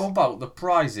prize. How about the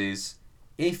prizes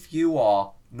if you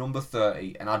are number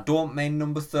 30? And I don't mean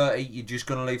number 30, you're just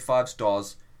going to leave 5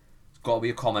 stars. It's got to be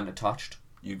a comment attached.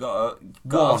 You got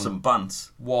to have some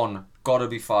bants. 1, got to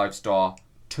be 5-star.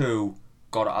 2,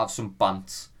 got to have some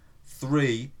bants.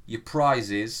 3, your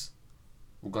prizes,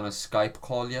 we're going to Skype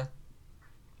call you.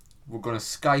 We're going to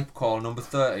Skype call number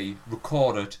 30,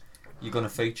 record it. You're going to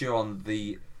feature on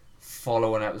the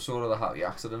following episode of The Happy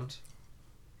Accident.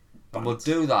 And we'll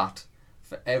do that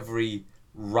for every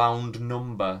round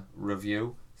number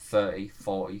review. 30,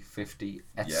 40, 50,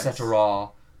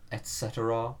 etc.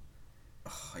 etc.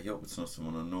 I hope it's not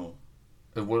someone I know.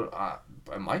 It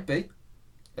might be.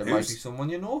 It might be someone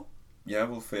you know. Yeah,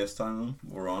 we'll FaceTime them.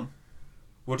 We're on.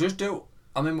 We'll just do...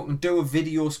 we can do a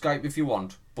video Skype if you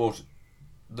want, but...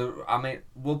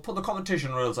 we'll put the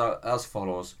competition rules out as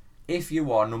follows. If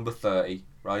you are number 30,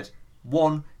 right?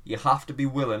 1, you have to be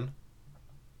willing...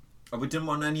 We didn't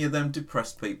want any of them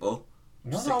depressed people.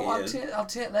 No, I'll take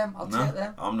them. I'll take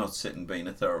them. I'm not sitting being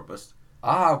a therapist.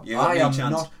 I am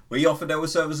not. We offered our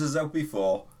services out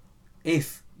before.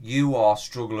 If you are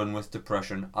struggling with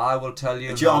depression, I will tell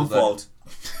you. It's your own fault.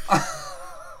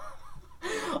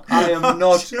 I am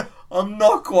not. I'm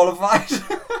not qualified.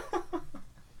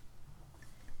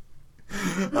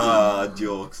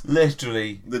 Jokes.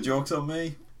 Literally, the joke's on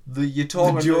me. You're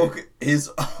talking. The joke is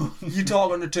on. You're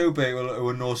talking to 2 people who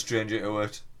are no stranger to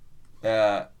it.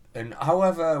 And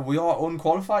however, we are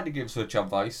unqualified to give such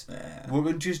advice. Yeah. We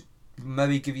can just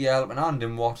maybe give you a helping hand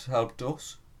in what helped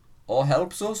us or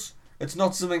helps us. It's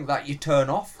not something that you turn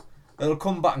off. It'll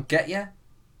come back and get you.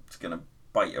 It's gonna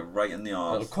bite you right in the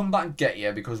arse. It'll come back and get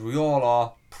you because we all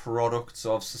are products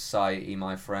of society,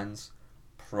 my friends.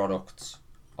 Products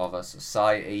of a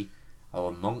society.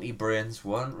 our monkey brains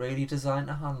weren't really designed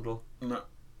to handle. No.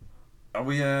 Are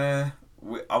we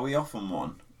off on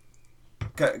one?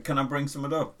 Can I bring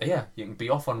something up? Yeah, you can be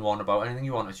off on one about anything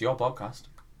you want. It's your podcast.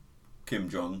 Kim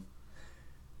Jong.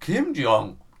 Kim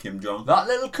Jong. That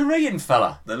little Korean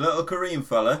fella. The little Korean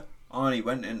fella. Oh, and he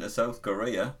went into South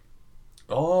Korea.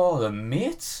 Oh, the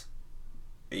mates.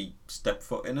 He stepped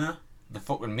foot in her. The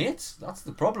fucking mates. That's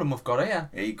the problem we've got here.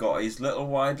 He got his little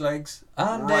wide legs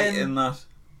And right in that.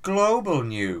 Global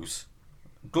news.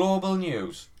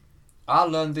 I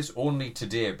learned this only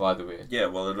today, by the way. Yeah,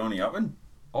 well, it only happened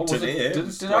Oh, was today. It? It Did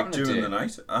was it like happen during today? the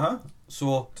night.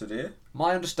 So, Today.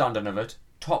 my understanding of it,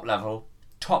 top level,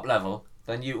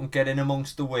 then you can get in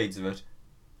amongst the weeds of it.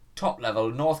 Top level,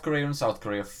 North Korea and South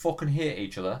Korea fucking hate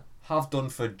each other, have done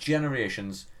for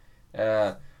generations.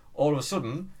 All of a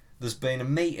sudden, there's been a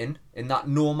meeting in that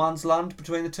no man's land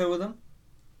between the two of them.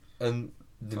 And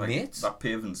the like mates? that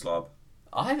paving slab.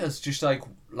 It's just like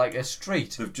a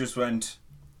street. They've just went,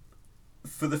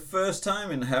 for the first time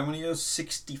in how many years?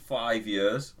 65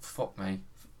 years. Fuck me.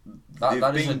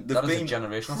 That is a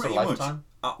generation, that's a pretty lifetime.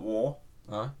 much at war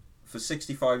Aye. for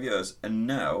 65 years, and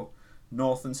now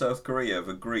North and South Korea have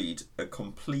agreed a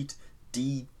complete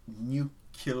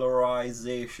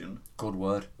denuclearization. Good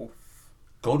word. Of,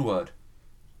 Good word.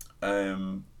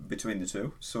 between the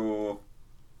two. So,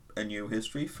 a new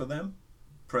history for them.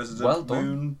 President Well done.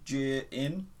 Moon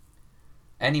Jae-in.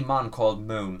 Any man called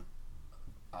Moon,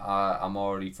 I'm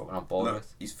already fucking on board Look,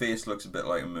 with. his face looks a bit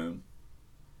like a moon.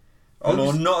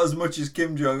 Although not as much as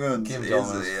Kim Jong-un's. Kim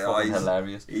Jong is fucking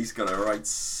hilarious. He's got a right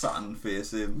Saturn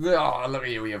face in. Oh, look at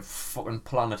you with your fucking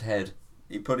planet head.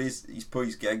 He's put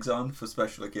his gigs on for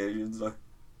special occasions. Like.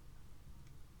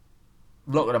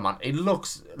 Look at him, man. He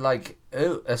looks like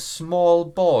a small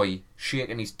boy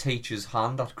shaking his teacher's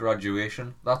hand at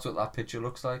graduation. That's what that picture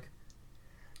looks like.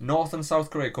 North and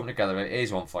South Korea come together. It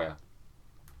is on fire.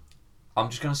 I'm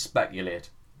just going to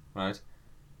speculate, right?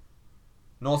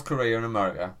 North Korea and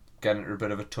America get into a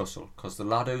bit of a tussle because the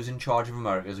lad who's in charge of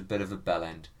America is a bit of a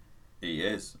bellend. He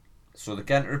is. So they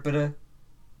get into a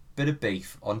bit of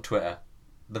beef on Twitter.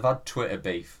 They've had Twitter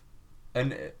beef,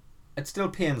 and it still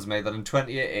pains me that in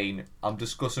 2018 I'm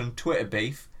discussing Twitter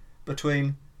beef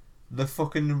between the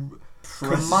fucking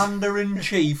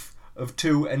commander-in-chief of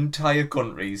two entire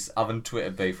countries having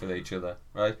Twitter beef with each other,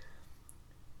 right?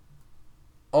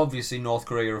 Obviously North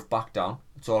Korea have backed down.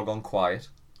 It's all gone quiet.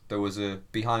 There was a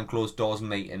behind closed doors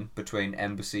meeting between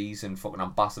embassies and fucking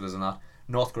ambassadors and that.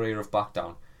 North Korea have backed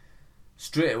down.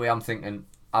 Straight away I'm thinking,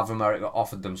 have America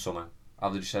offered them something?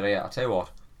 Have they just said, yeah, I'll tell you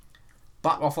what,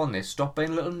 back off on this, stop being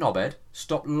a little knobhead,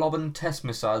 stop lobbing test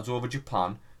missiles over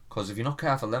Japan, because if you're not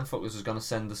careful, them fuckers is going to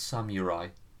send the samurai.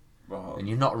 Wow. And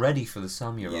you're not ready for the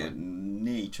samurai. Yeah,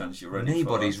 any chance you're ready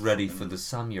Nobody's for ready for the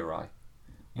samurai.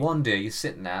 One day you're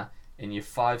sitting there in your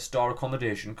 5-star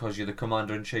accommodation because you're the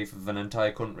commander-in-chief of an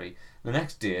entire country. The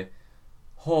next day,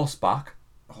 horseback,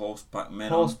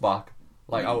 men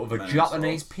like out of a men on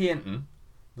Japanese swords. painting.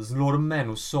 There's a load of men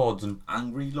with swords and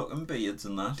Angry looking beards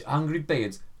and that. angry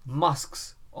beards,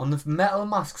 masks on the metal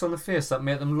masks on the face that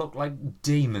make them look like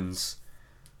demons,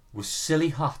 with silly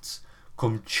hats,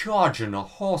 come charging a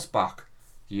horseback.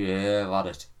 Yeah, I've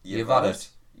had it. You've had it.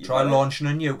 Try launching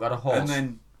a nuke at a horse. And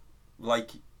then,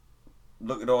 like,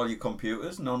 look at all your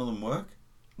computers. None of them work.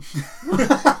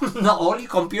 Not all your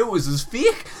computers is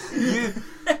fake.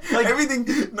 Like everything.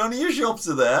 None of your shops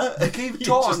are there. They keep You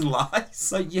talking. just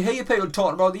lies. Like you hear people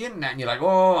talking about the internet, and you're like,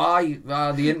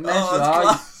 "Oh, the internet. Oh, that's I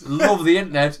class. love the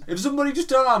internet." If somebody just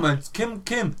tell me, it's Kim.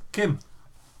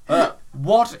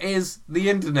 What is the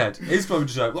internet? He's probably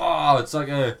just like, "Oh, it's like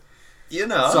You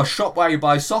know. it's a shop where you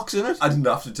buy socks in it." I didn't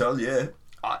have to tell you.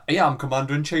 Yeah, I'm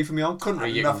commander-in-chief of my own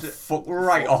country. You can have to- fuck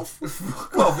right off.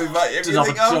 Fuck off, if you Didn't have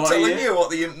think to I'm tell telling you. you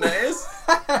what the internet is.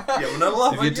 You having a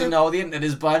laugh, If you aren't didn't know what the internet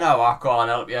is by now, I can't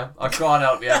help you.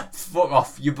 Fuck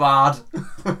off, you bad.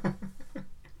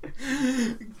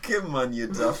 Kim, man, you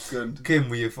daft cunt. Kim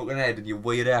with your fucking head and your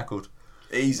weird haircut.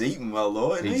 He's eating well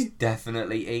though, isn't He's he?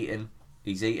 definitely eating.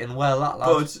 He's eating well, that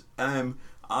lad. But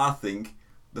I think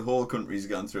the whole country's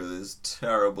gone through this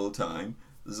terrible time.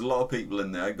 There's a lot of people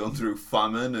in there gone through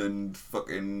famine and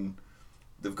fucking...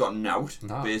 They've got knout,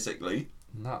 No. basically.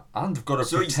 No, and they've got to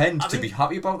So pretend I to think- be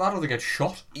happy about that or they get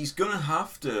shot. He's going to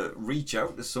have to reach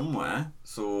out to somewhere,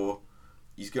 so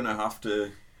he's going to have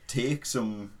to take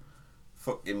some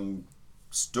fucking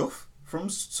stuff from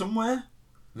somewhere.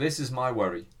 This is my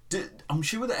worry. I'm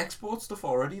sure they export stuff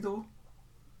already, though.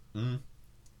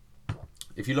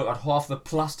 If you look at half the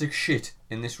plastic shit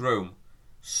in this room,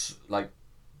 like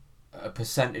a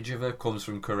percentage of it comes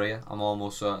from Korea, I'm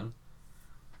almost certain.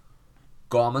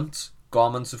 Garments,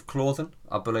 garments of clothing.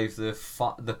 I believe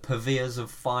the purveyors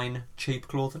of fine, cheap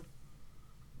clothing.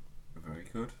 Very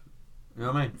good. You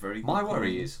know what I mean? Very good. My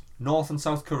worry is North and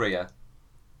South Korea.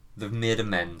 They've made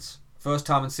amends. First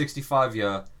time in 65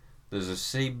 years.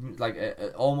 There's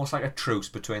almost like a truce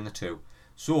between the two.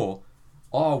 So,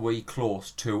 are we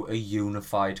close to a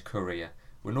unified Korea?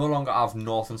 We no longer have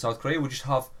North and South Korea. We just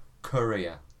have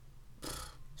Korea.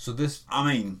 So this.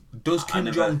 I mean, does Kim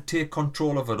Jong take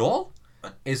control of it all?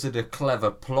 Is it a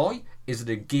clever ploy? Is it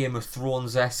a Game of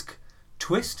Thrones-esque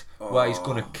twist where he's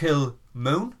going to kill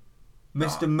Moon,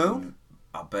 Mr. Moon?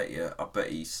 I bet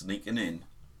he's sneaking in.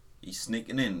 He's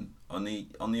sneaking in on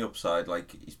the upside,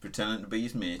 like he's pretending to be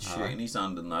his mate, shaking his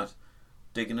hand and that,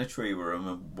 digging a tree with him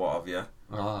and what have you,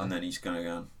 and then he's gonna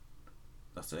go,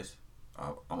 that's it.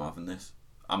 I'm having this.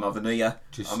 I'm having it, yeah.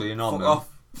 Just so you know, fuck off.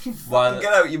 While,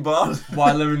 get out, you ball.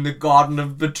 While they're in the garden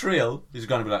of betrayal, he's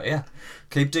gonna be like, yeah,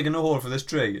 keep digging a hole for this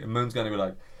tree, and Moon's gonna be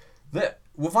like,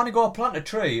 we've only got to plant a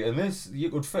tree, and you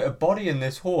could fit a body in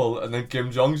this hole, and then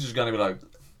Kim Jong's just gonna be like,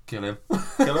 kill him.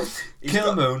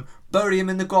 Kill Moon. Bury him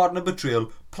in the garden of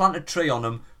betrayal, plant a tree on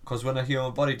him, because when a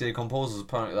human body decomposes,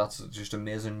 apparently that's just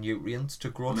amazing nutrients to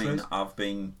grow trees. I've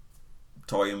been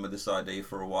toying with this idea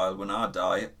for a while. When I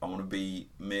die, I want to be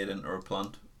made into a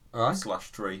plant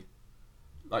 / tree.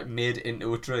 Like made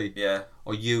into a tree? Yeah.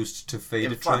 Or used to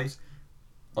feed a tree?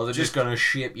 Or they're just going to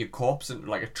shape your corpse into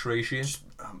like a tree shape?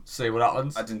 See what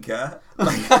happens? I didn't care.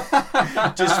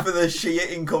 Just for the sheer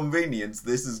inconvenience,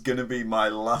 this is going to be my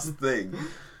last thing.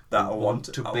 That I want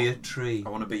to be a tree. I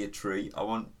want to be a tree. I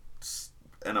want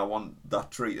that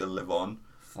tree to live on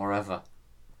forever.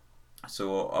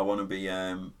 So I want to be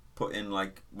put in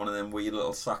like one of them wee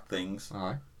little sack things.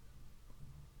 Aye.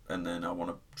 And then I want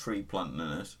a tree planting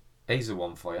in it. Here's a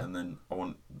one for you. And then I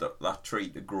want that tree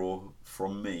to grow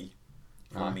from me,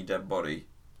 from me dead body.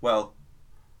 Well,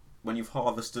 when you've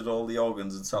harvested all the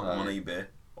organs and sell them on eBay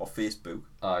or Facebook.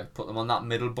 Aye. Put them on that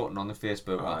middle button on the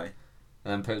Facebook. Aye.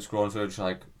 And then people scrolling through just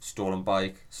like stolen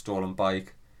bike,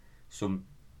 some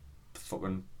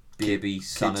fucking baby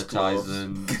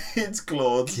sanitising,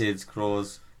 kids'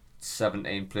 clothes,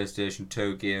 17 PlayStation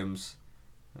 2 games.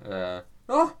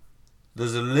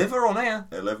 There's a liver on here.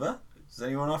 A liver? Is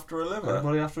anyone after a liver?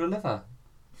 Anybody after a liver?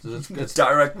 So it's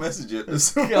direct message it.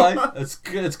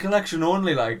 It's collection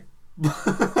only, like.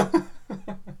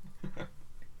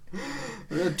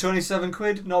 27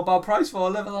 quid, not a bad price for a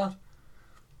liver, that.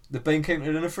 They've been keeping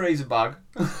it in a freezer bag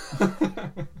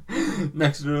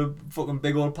next to a fucking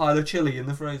big old pile of chilli in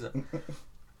the freezer.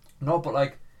 No, but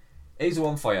like, here's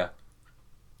one for you.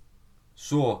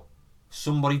 So,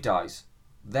 somebody dies.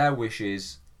 Their wish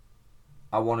is,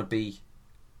 I want to be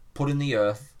put in the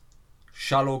earth,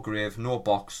 shallow grave, no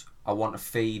box. I want to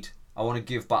feed. I want to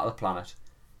give back to the planet.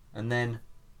 And then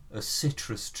a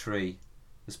citrus tree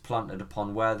is planted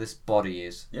upon where this body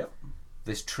is. Yep.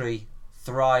 This tree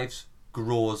thrives,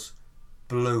 grows,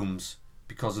 blooms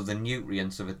because of the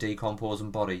nutrients of a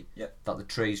decomposing body that the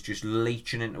tree's just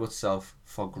leaching into itself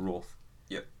for growth.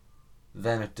 Yep.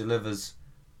 Then it delivers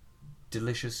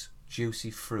delicious,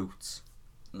 juicy fruits.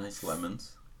 Nice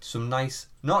lemons. Some nice,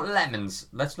 not lemons.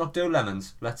 Let's not do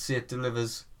lemons. Let's say it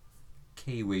delivers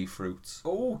kiwi fruits.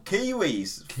 Oh,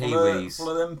 kiwis. Full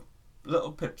of them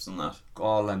little pips and that.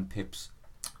 All them pips.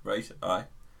 Right, aye.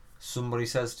 Somebody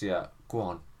says to you, go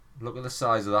on, look at the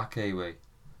size of that kiwi.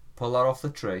 Pull that off the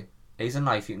tree. Here's a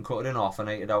knife, you can cut it in half and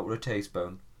eat it out with a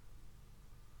teaspoon.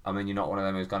 I mean, you're not one of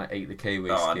them who's going to eat the kiwi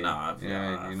skin. Nah,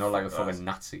 you're not like a fucking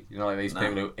Nazi. You're not like these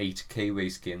people who eat kiwi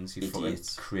skins, you fucking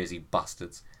crazy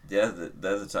bastards. Yeah,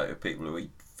 they're the type of people who eat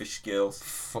fish scales.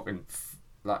 Fucking,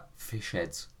 like, fish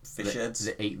heads. Heads?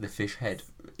 They eat the fish head.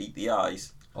 Eat the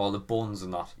eyes. All the bones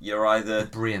and that. You're either... The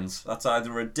brains. That's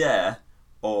either a dare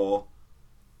or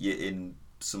you're in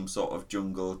some sort of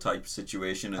jungle type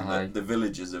situation and the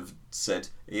villagers have said,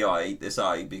 yeah, I eat this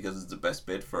eye because it's the best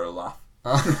bit for a laugh.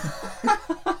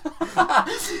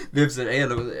 They've said, hey,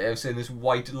 look, I've seen this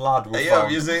white lad.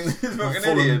 Have you seen this fucking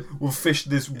idiot? We'll fish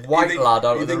this white lad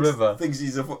out of the river. Thinks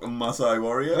he's a fucking Maasai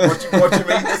warrior. Watch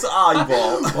him eat this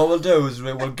eyeball. What we'll do is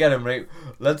we'll get him, right?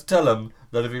 Let's tell him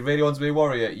that if he really wants to be a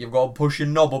warrior, you've got to push your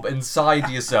knob up inside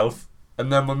yourself,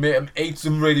 and then we'll make him eat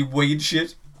some really weird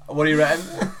shit. What do you reckon?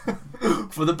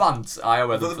 For the bands.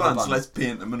 For the bands, let's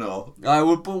paint him and all.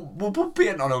 We'll put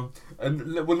paint on him.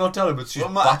 And we'll not tell him it's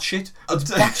just bat shit.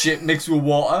 It's bat shit mixed with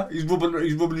water. He's rubbing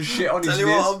his shit on his face. Tell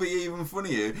you what'll be even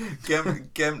funnier. Get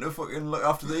him to fucking look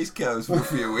after these cows for a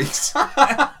few weeks.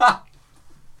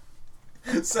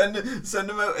 Send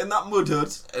him out in that mud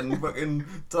hut and fucking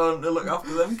tell him to look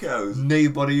after them cows.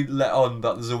 Nobody let on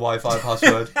that there's a Wi-Fi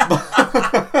password.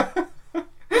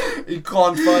 He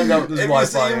can't find out there's If Wi-Fi you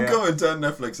see him here. coming, turn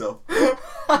Netflix off.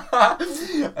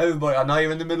 Everybody, I know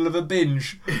you're in the middle of a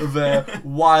binge of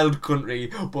Wild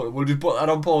Country, but we'll just put that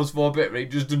on pause for a bit,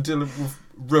 right? Just until we've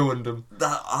ruined them.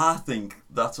 I think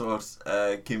that's what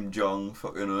Kim Jong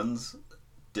fucking Uns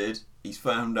did. He's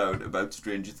found out about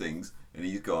Stranger Things, and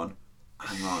he's gone,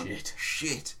 hang on,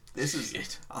 shit. This is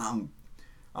Shit.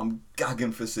 I'm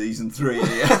gagging for season 3 here.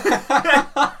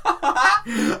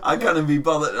 I can't be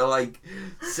bothered to like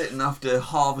sitting after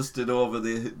harvested over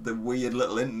the weird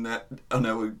little internet on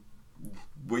our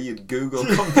weird Google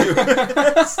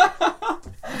computers.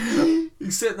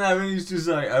 He's sitting there and he's just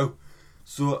like, oh,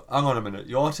 so hang on a minute.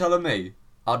 You're telling me,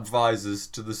 advisors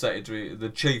to the secretary, the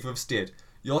chief of state,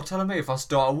 you're telling me if I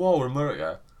start a war in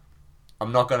America,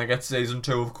 I'm not going to get season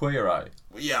 2 of Queer Eye?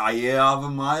 Yeah, I have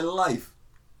in my life.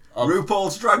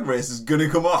 RuPaul's Drag Race is gonna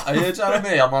come off. Are you telling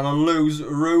me I'm gonna lose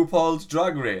RuPaul's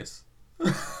Drag Race?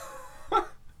 Right,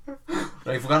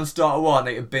 if we're gonna start a war, I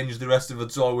need to binge the rest of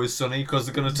It's Always Sunny because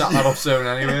they're gonna tap that off soon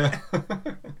anyway.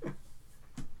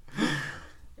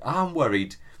 I'm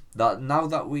worried that now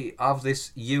that we have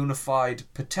this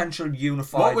potential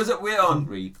unified. What was it we're on?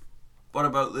 Country, What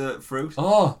about the fruit?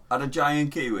 oh, Had a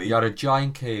giant kiwi. you had a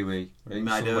giant kiwi. Right?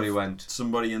 Might Somebody have went.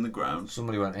 Somebody in the ground.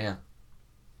 Somebody went, here,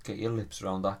 get your lips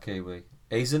around that kiwi.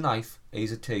 Here's a knife,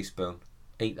 here's a teaspoon.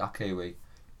 Eat that kiwi.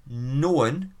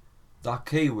 Knowing that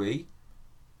kiwi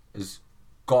has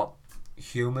got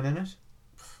human in it,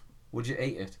 would you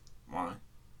eat it? Why?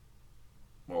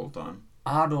 All the time.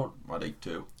 I don't. I'd eat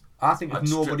 2. I think if I'd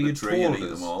nobody had strip the tree and told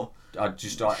eat us, them all. I'd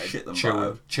just start Shit them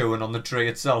back. chewing on the tree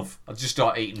itself. I'd just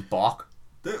start eating bark.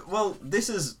 Well, this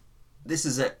is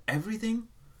everything.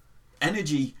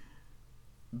 Energy,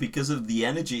 because of the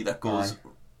energy that goes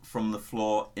from the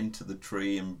floor into the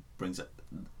tree and brings it.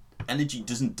 Energy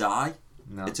doesn't die.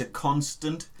 No. It's a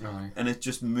constant, and it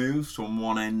just moves from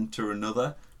one end to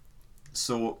another.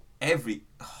 So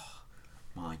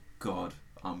my God,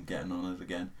 I'm getting on it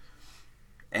again.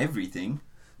 Everything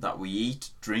that we eat,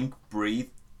 drink, breathe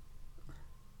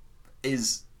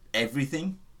is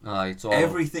everything. It's all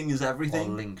Everything is everything.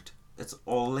 all linked. It's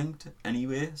all linked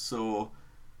anyway. So,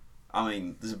 I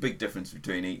mean, there's a big difference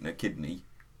between eating a kidney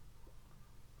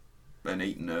and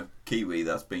eating a kiwi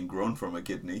that's been grown from a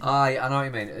kidney. I know what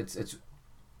you mean. It's.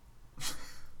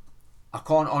 I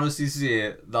can't honestly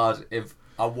say that if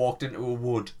I walked into a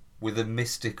wood with a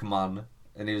mystic man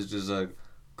and he was just like,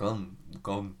 come,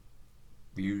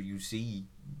 you see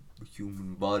the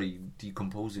human body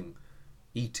decomposing,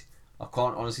 eat. I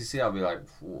can't honestly say I'd be like,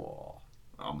 whoa,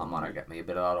 I'm gonna get me a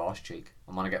bit of that arse cheek.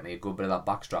 I'm gonna get me a good bit of that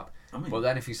backstrap. But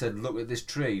then if he said, look at this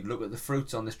tree, look at the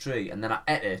fruits on this tree, and then I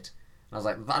ate it, and I was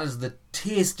like, that is the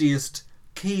tastiest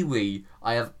kiwi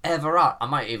I have ever had. I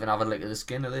might even have a lick of the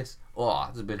skin of this. Oh,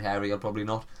 it's a bit hairy, I'll probably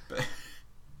not.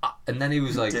 And then he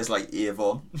was like, it tastes like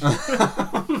Avon.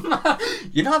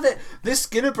 you know that this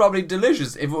skin is probably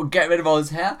delicious if it would get rid of all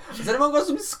his hair. Has anyone got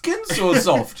some skin so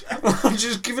soft? I'll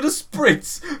just give it a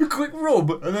spritz, a quick rub,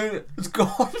 and then it's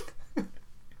gone.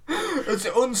 It's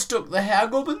unstuck the hair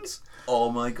gubbins. Oh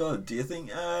my God, do you think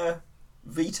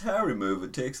Veet hair remover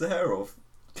takes the hair off?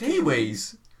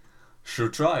 Kiwis.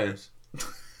 Should try it.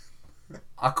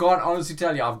 I can't honestly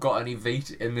tell you I've got any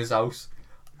Veet in this house.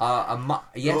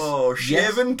 Yes. Oh,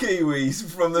 shaven kiwis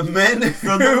from the men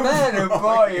who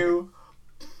bought you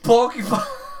porcupine.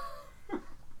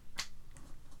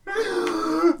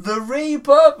 The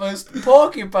repurposed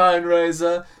porcupine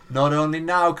razor. Not only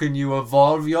now can you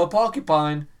evolve your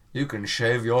porcupine, you can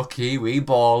shave your kiwi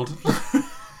bald.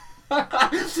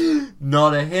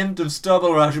 Not a hint of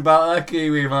stubble rash about that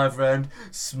kiwi, my friend.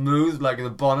 Smooth like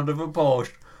the bonnet of a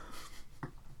Porsche.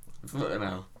 Fucking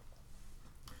hell.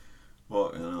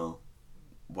 What, you know?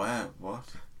 Where? What?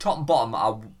 Top and bottom,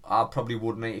 I probably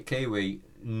wouldn't eat a kiwi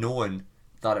knowing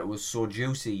that it was so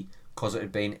juicy because it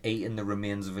had been eating the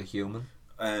remains of a human.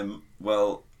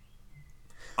 Well,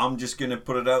 I'm just going to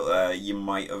put it out there. You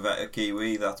might have ate a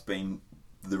kiwi that's been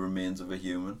the remains of a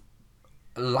human.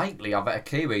 Likely I've ate a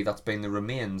kiwi that's been the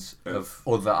remains of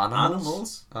other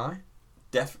animals. Aye.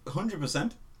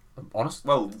 100%. Honest?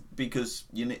 Well, because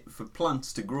you need, for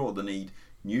plants to grow, they need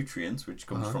nutrients, which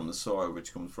comes from the soil,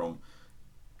 which comes from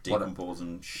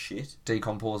decomposing shit.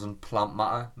 Decomposing plant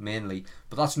matter, mainly.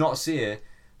 But that's not to say,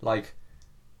 like,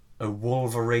 a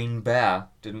Wolverine bear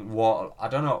didn't walk... I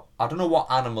don't know what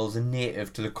animals are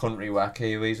native to the country where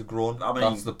kiwis are grown. I mean,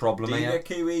 that's the problem here. Do you get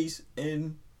kiwis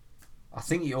in... I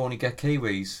think you only get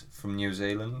kiwis from New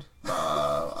Zealand.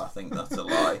 I think that's a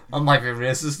lie. I might be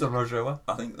racist, I'm not sure.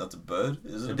 I think that's a bird.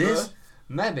 Is it a It bird? is.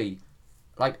 Maybe.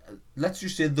 Like, let's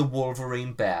just say the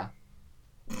Wolverine bear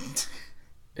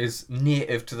is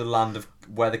native to the land of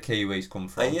where the Kiwis come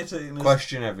from. Are you taking this?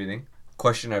 Question everything.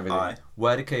 Aye.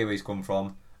 Where do Kiwis come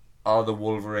from? Are the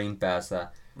Wolverine bears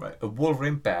there? Right. A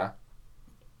Wolverine bear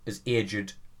is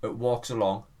aged. It walks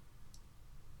along.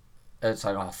 It's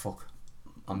like, oh fuck,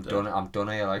 I'm done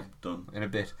here. Like, Done. in a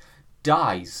bit.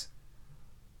 Dies.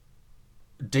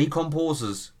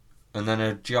 Decomposes, and then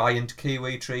a giant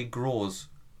kiwi tree grows.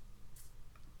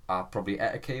 I probably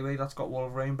ate a kiwi that's got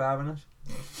Wolverine bear in it.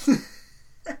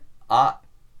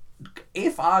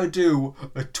 If I do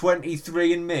a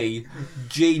 23andMe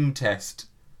gene test,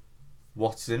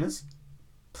 what's in us?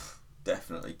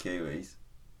 Definitely Kiwis.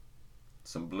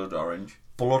 Some blood orange.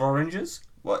 Blood oranges?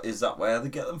 What is that? Where they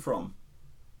get them from?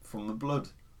 From the blood.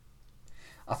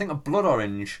 I think a blood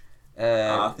orange.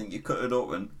 I think you cut it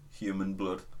open. Human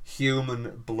blood.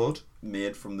 Human blood.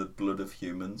 Made from the blood of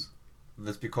humans.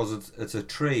 That's because it's a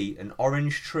tree, an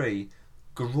orange tree,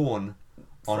 grown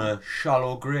on a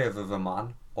shallow grave of a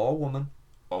man or woman.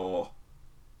 Or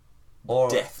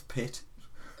death pit.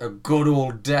 A good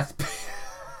old death pit.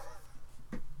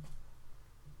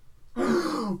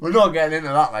 We're not getting into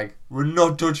that, like. We're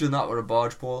not touching that with a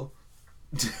barge pole.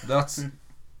 That's...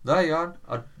 There you are.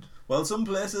 Well, some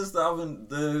places they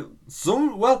haven't...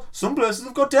 Some places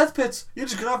have got death pits. You're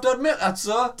just going to have to admit that,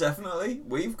 sir. Definitely.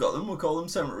 We've got them. We call them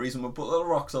cemeteries and we put little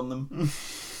rocks on them.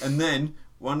 And then,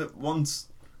 once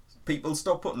people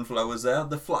stop putting flowers there,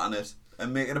 they flatten it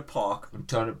and make it a park. And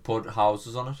put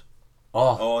houses on it.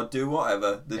 Oh. Or do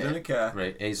whatever. They don't care.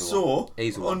 Right,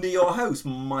 under your house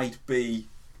might be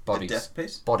bodies. a death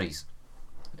pit. Bodies.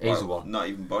 Not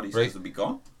even bodies, because they'll be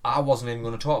gone. I wasn't even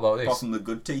going to talk about this. Apart from the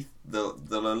good teeth. They'll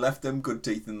have left them good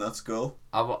teeth in that skull.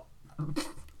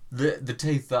 The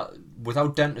teeth that,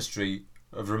 without dentistry,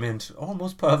 have remained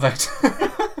almost perfect.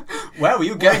 Where were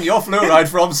you getting your fluoride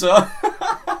from, sir?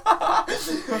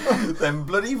 Them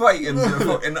bloody Vikings are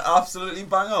fucking absolutely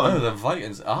bang on. Oh, the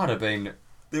Vikings, I'd have been...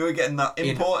 They were getting that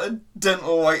imported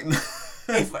dental whitening.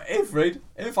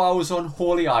 if I was on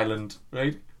Holy Island,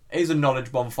 right? Here's a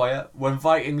knowledge bonfire. When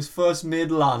Vikings first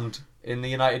made land in the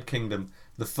United Kingdom,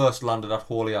 they first landed at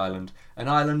Holy Island. An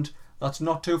island that's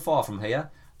not too far from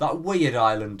here. That weird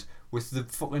island with the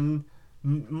fucking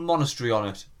monastery on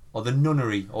it. Or the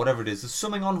nunnery, or whatever it is. There's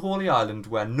something on Holy Island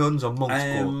where nuns or monks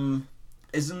go.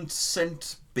 Isn't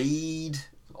St. Bede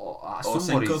or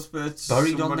St. Cuthbert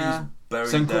buried on there?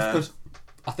 St. Cuthbert.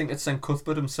 I think it's St.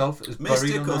 Cuthbert himself is Mr.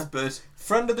 buried on Cuthbert. there.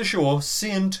 Friend of the show,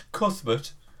 Saint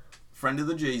Cuthbert. Friend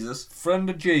of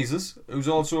Jesus, who's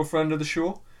also a friend of the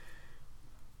show.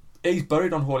 He's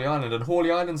buried on Holy Island, and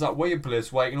Holy Island's that weird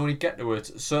place where you can only get to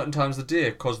it certain times of the day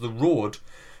because the road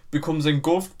becomes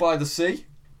engulfed by the sea.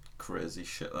 Crazy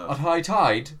shit, that. At high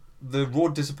tide, the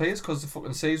road disappears because the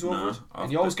fucking sea's over it.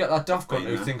 And you always get that daft cunt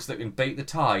who thinks they can beat the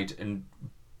tide and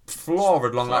floor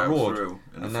it along that road.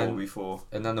 And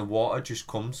then the water just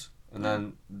comes,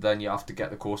 and then you have to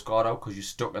get the Coast Guard out because you're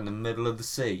stuck in the middle of the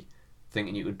sea,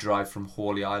 thinking you could drive from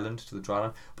Holy Island to the dry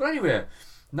land. But anyway,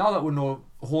 now that we know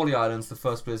Holy Island's the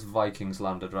first place Vikings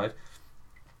landed, right?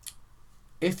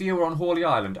 If you were on Holy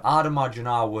Island, I'd imagine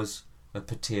I was a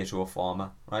potato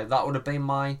farmer, right? That would have been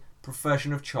my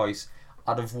profession of choice.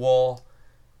 I'd have wore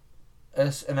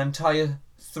an entire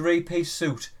 3-piece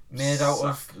suit made out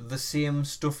of the same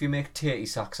stuff you make tatey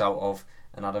sacks out of,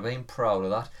 and I'd have been proud of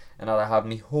that. And I'd have had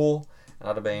me hoe, and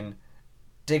I'd have been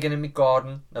digging in my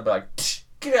garden, and I'd be like,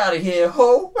 get out of here,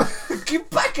 hoe! Get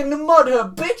back in the mud, her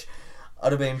bitch!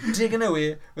 I'd have been digging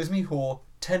away with me hoe,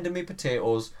 tending me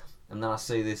potatoes, and then I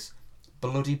see this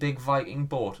bloody big Viking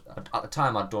boat. At the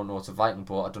time, I don't know it's a Viking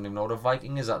boat. I don't even know what a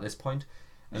Viking is at this point.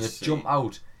 And they jump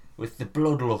out with the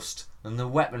bloodlust and the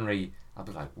weaponry. I'd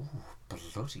be like, ooh,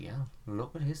 bloody hell!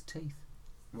 Look at his teeth.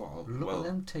 Look at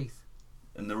them teeth.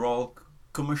 And they're all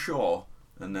come ashore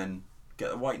and then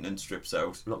get the whitening strips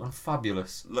out. Looking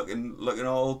fabulous. Looking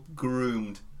all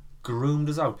groomed. Groomed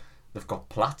as out. They've got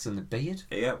plaits in the beard.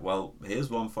 Yeah, well, here's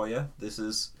one for you.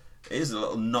 Here's a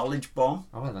little knowledge bomb.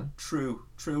 Oh, well then. True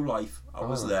life. I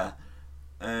was there.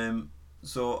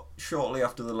 So shortly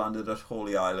after they landed at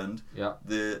Holy Island,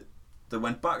 they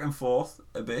went back and forth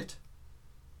a bit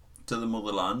to the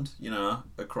motherland,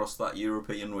 across that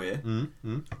European way.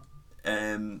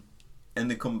 And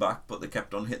they come back, but they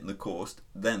kept on hitting the coast.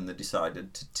 Then they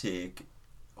decided to take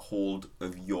hold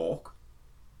of York.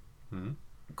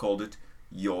 Called it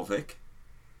Jorvik,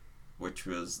 which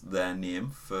was their name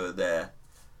for their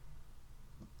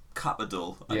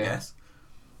capital, I guess.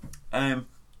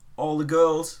 All the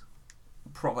girls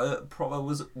proper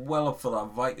was well up for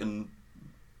that Viking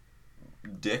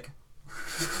dick.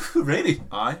 Really?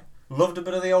 Aye. Loved a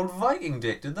bit of the old Viking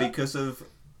dick, did they? Because of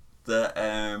the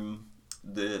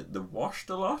they washed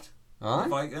a lot. Aye? The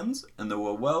Vikings, and they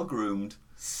were well groomed.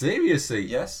 Seriously?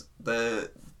 Yes,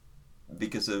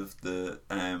 because of the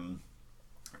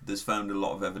there's found a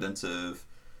lot of evidence of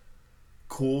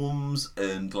combs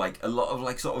and like a lot of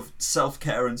like sort of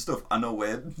self-care and stuff. I know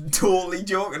we're totally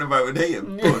joking about it here,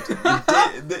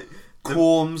 but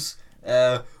combs,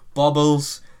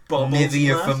 bobbles,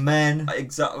 Nivea for men.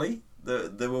 Exactly.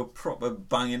 They were proper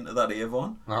bang into that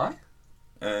Avon. Aye.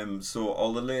 So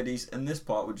all the ladies in this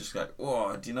part were just like,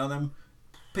 oh, do you know them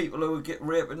people who would get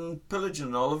raped and pillaged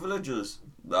in all the villages?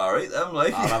 Alright, them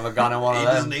like. I'll have a gun in one of he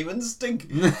them. doesn't even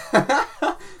stink.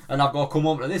 And I've got to come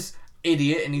up to this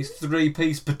idiot in his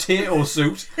 3-piece potato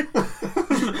suit.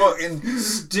 Fucking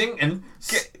stinking.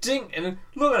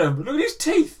 Look at him. Look at his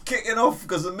teeth. Kicking off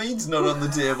because the meat's not on the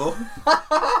table.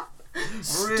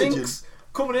 Stinks.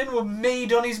 Coming in with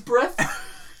mead on his breath.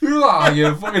 Who are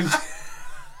you? Fucking.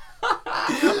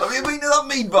 Have you been to that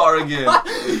meat bar again?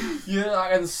 Yeah,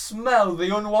 I can smell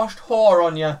the unwashed whore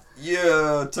on you.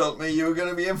 You told me you were going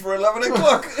to be in for 11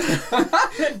 o'clock.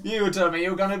 You told me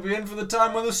you were going to be in for the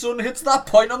time when the sun hits that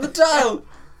point on the dial.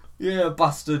 Yeah,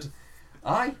 bastard.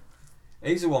 Aye.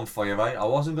 Easy one for you, right? I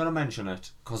wasn't going to mention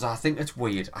it because I think it's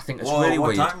weird. I think it's really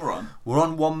weird. What time we're on? We're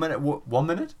on 1 minute. 1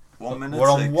 minute? 1 minute.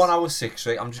 We're on 1 hour 6,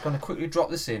 right? I'm just going to quickly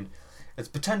drop this in. It's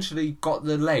potentially got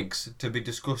the legs to be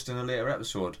discussed in a later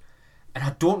episode. And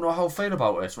I don't know how I feel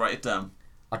about it. Let's write it down.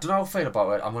 I don't know how I feel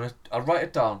about it. I'll write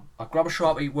it down. I'll grab a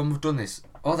Sharpie when we've done this.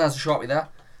 Oh, there's a Sharpie there.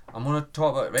 I'm going to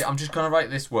talk about it, right? I'm just going to write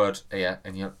this word here.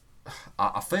 And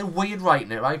I feel weird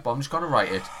writing it, right? But I'm just going to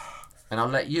write it. And I'll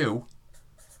let you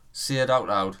say it out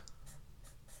loud.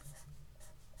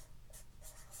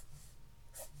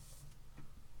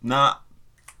 Nah.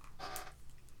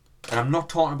 And I'm not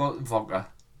talking about the vodka.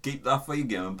 Keep that for your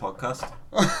gaming podcast.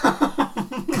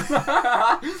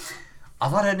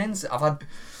 I've had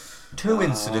 2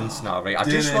 incidents now, right? I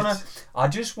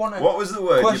just wanna. What was the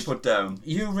word you put down?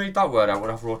 You read that word out.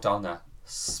 What I've wrote down there.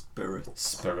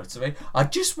 Spirits, right? I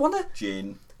just wanna.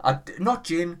 Gin. Not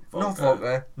gin, not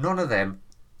vodka, none of them.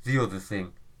 The other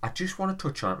thing, I just want to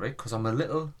touch on it, right? Because I'm a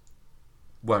little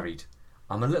worried.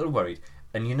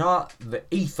 And you know, the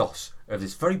ethos of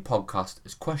this very podcast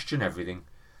is question everything.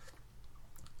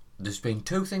 There's been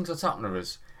 2 things that's happened to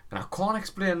us, and I can't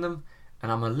explain them,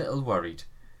 and I'm a little worried.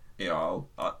 Yeah,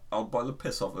 I'll boil the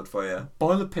piss off it for you.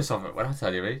 Boil the piss off it when I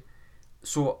tell you, right?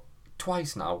 So,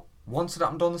 twice now. Once it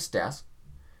happened on the stairs,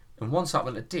 and once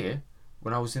happened today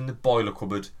when I was in the boiler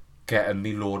cupboard getting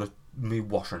me load of me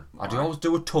washing. I do always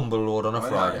do a tumble load on a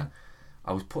Friday. Yeah.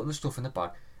 I was putting the stuff in the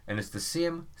bag, and it's the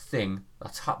same thing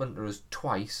that's happened to us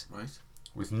twice, right?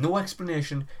 With no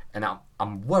explanation, and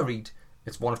I'm worried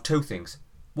it's one of 2 things.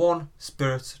 1,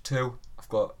 spirits. 2, I've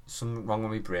got something wrong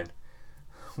with my brain.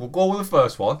 We'll go with the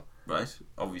first one. Right,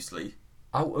 obviously.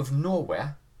 Out of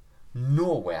nowhere,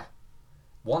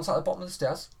 once at the bottom of the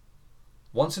stairs,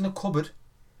 once in the cupboard,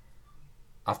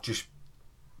 I've just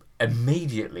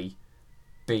immediately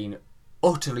been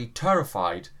utterly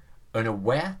terrified and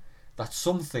aware that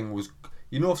something was...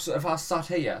 You know, if I sat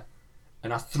here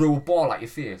and I threw a ball at your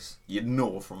face... You'd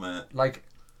know from it. Like,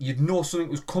 you'd know something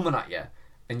was coming at you,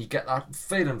 and you get that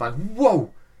feeling like,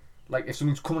 whoa! Like, if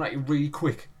something's coming at you really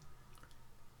quick.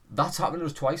 That's happened to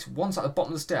us twice. Once at the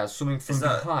bottom of the stairs, something from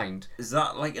behind. Is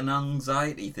that like an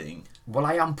anxiety thing? Well,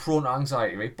 I am prone to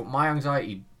anxiety, right? But my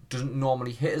anxiety doesn't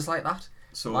normally hit us like that.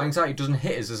 So my anxiety doesn't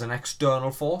hit us as an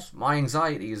external force. My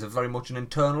anxiety is very much an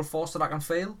internal force that I can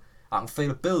feel. I can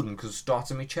feel it building because it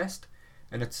starts in my chest.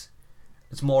 And it's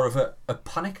more of a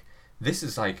panic. This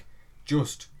is like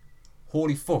just,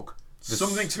 holy fuck.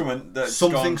 Something's coming.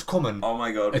 Something's coming. Oh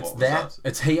my god. It's there.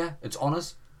 It's here. It's on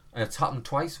us. And it's happened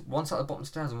twice. Once at the bottom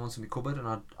stairs and once in my cupboard.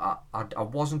 And I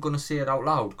wasn't going to say it out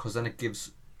loud because then it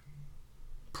gives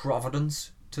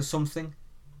providence to something.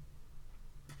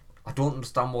 I don't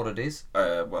understand what it is.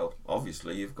 Well,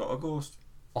 obviously you've got a ghost.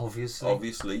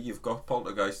 Obviously you've got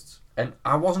poltergeists. And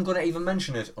I wasn't going to even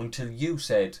mention it until you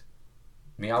said,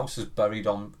 my house is buried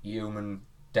on human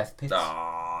death pits.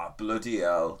 Ah, bloody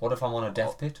hell. What if I'm on a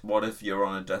death pit? What if you're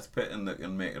on a death pit and they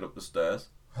can make it up the stairs?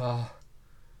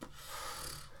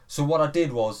 So what I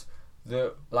did was,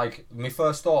 my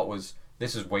first thought was,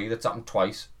 this is weird, it's happened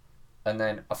twice. And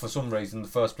then, for some reason, the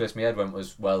first place my head went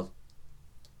was, well,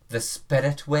 the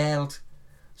spirit world.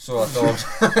 So I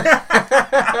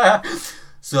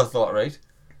thought, right,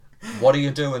 what do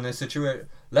you do in this situation?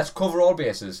 Let's cover all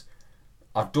bases.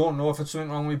 I don't know if it's something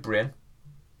wrong with my brain.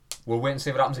 We'll wait and see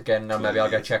if it happens again, and then maybe I'll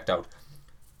get checked out.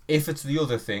 If it's the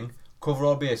other thing, cover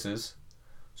all bases.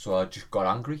 So I just got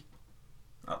angry.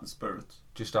 At the spirits.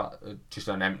 Just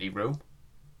an empty room.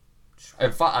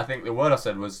 In fact, I think the word I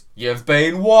said was, "You've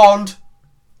been warned,"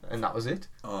 and that was it.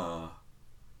 Oh,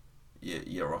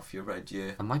 you're off your head.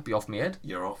 I might be off my head.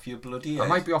 You're off your bloody head. I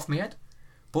might be off my head,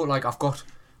 but like I've got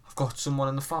someone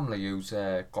in the family who's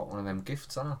got one of them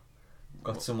gifts. I know.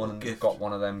 Got someone got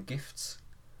one of them gifts.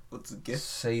 What's the gift?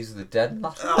 Sees the dead. And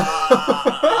that.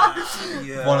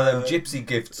 Yeah. One of them gypsy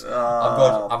gifts.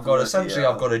 I've got essentially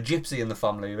I've got a gypsy in the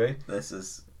family, right? This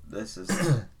is.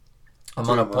 I'm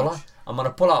gonna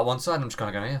pull out one side. And I'm just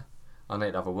gonna go here. I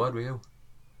need to have a word with you.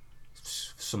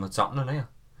 Something's happening here.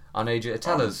 I need you to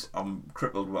tell us. I'm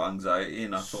crippled with anxiety,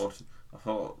 and I thought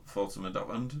something had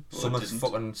happened. Someone's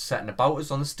fucking setting about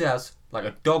us on the stairs like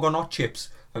a dog on hot chips,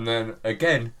 and then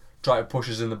again try to push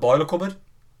us in the boiler cupboard.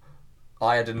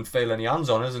 I didn't feel any hands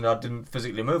on us, and I didn't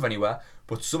physically move anywhere.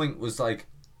 But something was like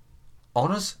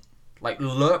on us, like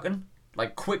lurking,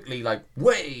 like quickly, like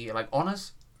way, like on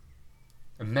us.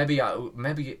 And maybe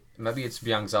it's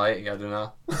the anxiety. I don't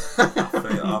know.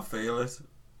 I feel it.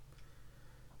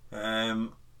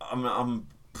 I'm.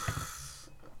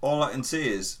 All I can see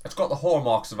is it's got the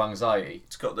hallmarks of anxiety.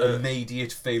 It's got the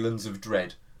immediate feelings of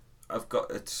dread.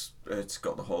 It's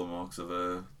got the hallmarks of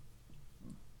a.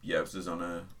 Yeah, it was on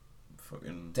a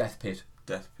fucking death pit.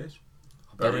 Death pit.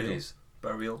 I bet it is.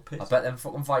 Burial pit. I bet them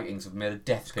fucking Vikings have made a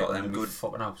death pit in good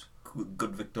fucking house.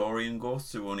 Good Victorian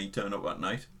ghosts who only turn up at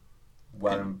night.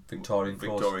 Wearing Victorian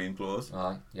clothes.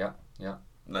 Aye, yeah.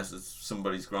 Unless it's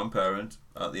somebody's grandparent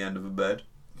at the end of a bed.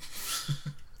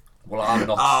 Well, I'm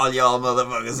not. Oh, y'all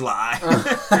motherfuckers lie.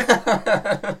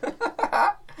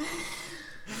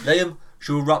 Liam,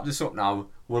 should we wrap this up now?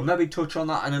 We'll maybe touch on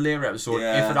that in a later episode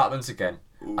if it happens again.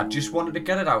 Ooh. I just wanted to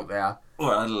get it out there. Oh,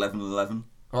 at 11:11.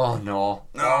 Oh no.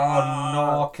 Oh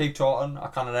no, keep talking. I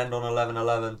can't end on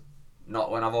 11:11.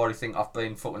 Not when I've already think I've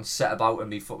been fucking set about in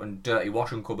me fucking dirty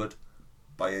washing cupboard.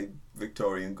 By a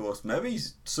Victorian ghost. Maybe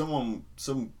some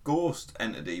ghost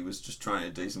entity was just trying to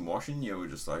do some washing. You were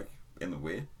just like in the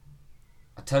way.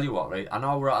 I tell you what, right? I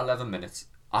know we're at 11 minutes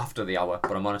after the hour,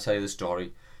 but I'm going to tell you the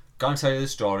story. Going to tell you the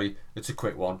story. It's a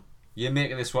quick one. You make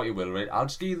of this what you will, right?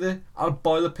 I'll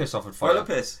boil the piss off it for you. Boil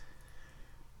the piss?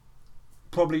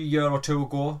 Probably a year or two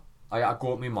ago, I had to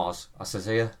go at me Ma's. I says,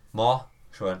 "Here, Ma."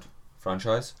 She went,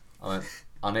 "Franchise?" I went,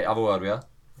 "I need to have a word with you."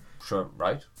 Sure,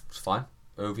 right, it's fine.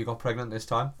 Who have you got pregnant this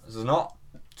time? I says,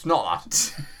 It's not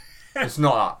that. It's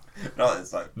not that. Not this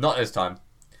time. Not this time.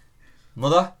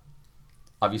 Mother,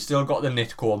 have you still got the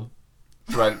knit comb?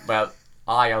 She went, "Well,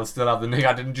 I'll still have the knit.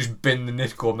 I didn't just bin the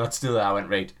knit comb. That's still there." I went,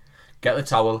 "Right, get the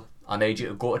towel. I need you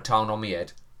to go to town on my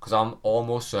head, because I'm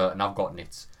almost certain I've got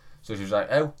knits." So she was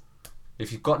like, "Oh,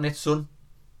 if you've got knits, son,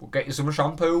 we'll get you some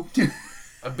shampoo."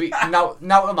 Now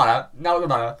the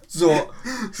matter.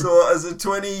 So as a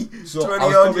 20 I was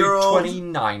odd year old,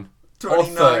 29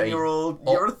 year old,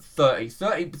 you're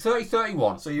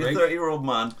 31. So you're a right? 30-year-old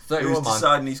man who's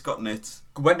deciding he's got knits.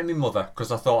 Went to my mother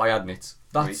because I thought I had knits.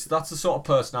 That's the sort of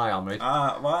person I am, right?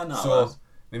 Why not? So,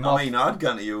 I'd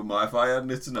go to you, Ma, if I had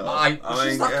knits enough.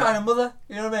 She's that kind of mother,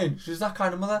 you know what I mean? She's that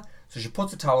kind of mother. So she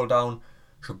puts the towel down,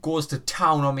 she goes to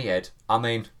town on my head.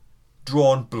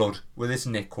 Drawn blood with this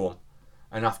knit comb.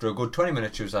 And after a good 20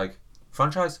 minutes, she was like,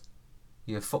 "Franchise,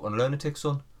 you fucking lunatic,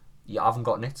 son. You haven't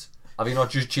got knits. Have you not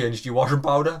just changed your washing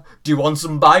powder? Do you want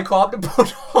some bicarb to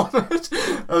put on it?"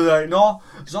 I was like, "No,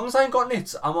 as long as I ain't got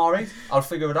knits, I'm alright. I'll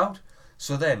figure it out."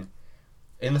 So then,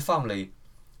 in the family,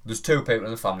 there's two people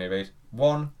in the family, right?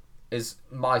 One is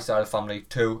my side of the family,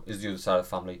 two is the other side of the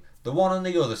family. The one on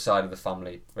the other side of the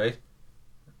family, right,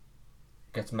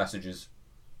 gets messages.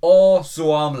 Or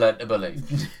so I'm led to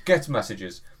believe. Gets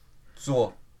messages.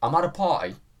 So, I'm at a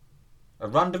party, a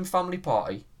random family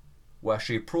party, where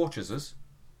she approaches us,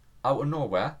 out of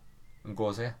nowhere, and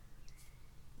goes, "Here,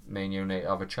 me and you need to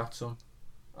have a chat, son."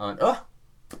 I went, "Oh,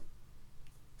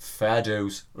 fair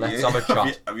dues, let's have a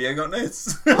chat." Have you got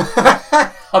knits?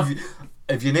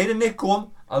 If you need a knit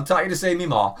comb, I'll take you to see me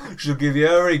ma. She'll give you a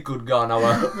very good go now.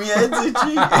 Me head's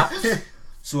itchy.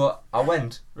 So, I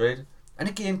went, right, and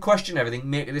again, question everything,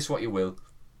 make of this what you will.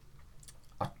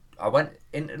 I went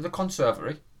into the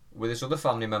conservatory with this other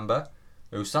family member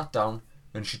who sat down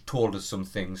and she told us some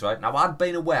things, right? Now, I'd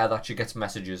been aware that she gets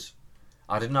messages.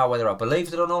 I didn't know whether I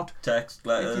believed it or not. Text,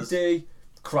 letters. If you do,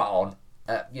 crack on.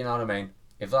 You know what I mean?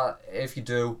 If you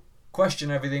do,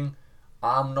 question everything.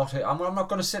 I'm not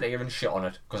going to sit here and shit on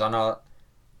it, because I know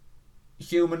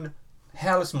human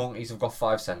hairless monkeys have got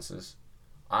 5 senses.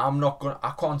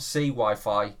 I can't see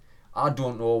Wi-Fi. I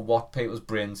don't know what people's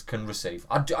brains can receive.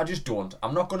 I just don't.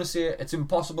 I'm not going to say it's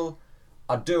impossible.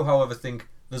 I do, however, think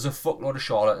there's a fuckload of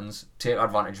charlatans take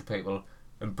advantage of people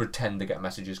and pretend to get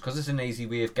messages, because it's an easy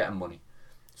way of getting money.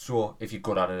 So, if you're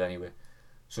good at it anyway.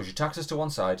 So she takes us to one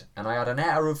side, and I had an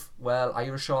air of, well, are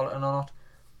you a charlatan or not?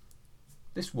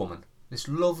 This woman, this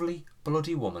lovely,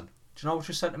 bloody woman, do you know what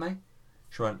she said to me?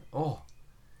 She went, oh,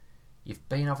 you've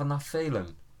been having that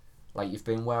feeling like you've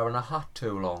been wearing a hat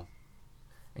too long,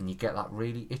 and you get that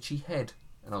really itchy head.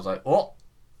 And I was like, oh,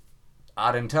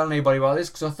 I didn't tell anybody about this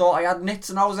because I thought I had nits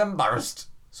and I was embarrassed.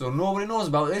 So nobody knows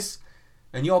about this.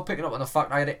 And you're picking up on the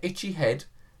fact I had an itchy head.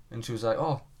 And she was like,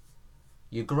 oh,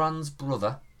 your gran's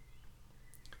brother,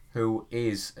 who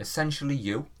is essentially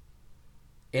you,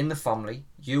 in the family,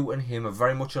 you and him are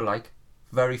very much alike,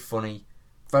 very funny,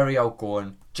 very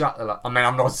outgoing, Jack the lad. I mean,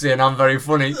 I'm not saying I'm very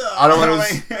funny. I don't want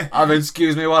to,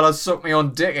 excuse me while I suck me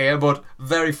on dick here, but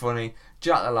very funny,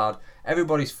 Jack the lad,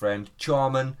 everybody's friend,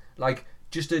 charming, like,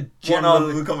 just a general... One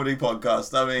half of a comedy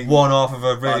podcast, I mean... One half of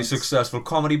a really successful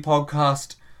comedy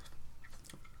podcast.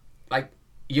 Like,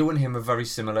 you and him are very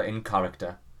similar in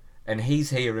character. And he's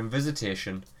here in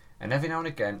visitation. And every now and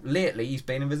again, lately, he's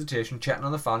been in visitation, chatting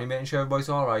on the family, making sure everybody's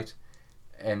alright.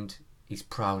 And he's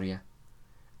proud of you.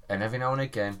 And every now and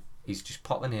again, he's just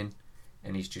popping in.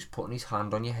 And he's just putting his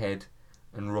hand on your head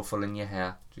and ruffling your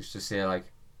hair. Just to say, like,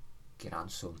 get on,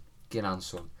 son. Get on,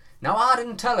 son. Now, I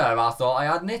didn't tell her I thought I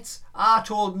had nits. I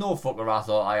told no fucker I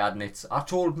thought I had nits. I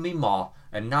told me ma,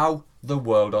 and now the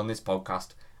world on this podcast.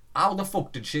 How the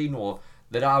fuck did she know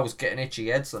that I was getting itchy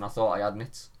heads and I thought I had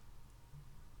nits?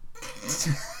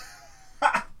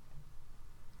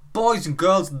 Boys and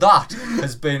girls, that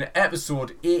has been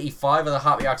episode 85 of the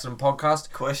Happy Accident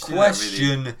Podcast.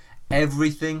 Question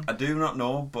everything. I do not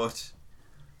know, but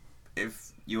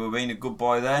if you were being a good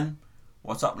boy then,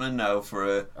 what's happening now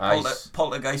for a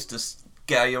poltergeist to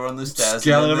scare you on the stairs?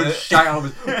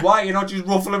 Why are you not just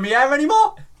ruffling my hair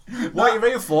anymore? What are you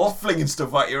here for? Flinging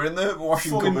stuff at you in the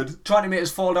washing cupboard. Trying to make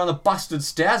us fall down the bastard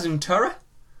stairs in terror.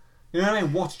 You know what I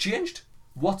mean? What's changed?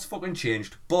 What's fucking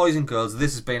changed? Boys and girls,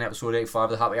 this has been episode 85 of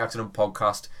the Happy Accident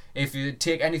Podcast. If you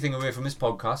take anything away from this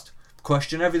podcast,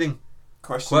 question everything.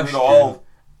 Question it all.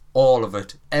 All of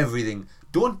it. Everything.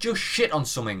 Don't just shit on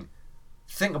something.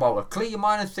 Think about it. Clear your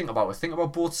mind and think about it. Think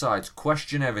about both sides.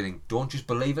 Question everything. Don't just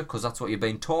believe it because that's what you're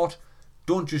being taught.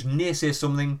 Don't just naysay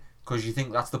something because you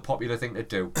think that's the popular thing to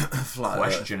do.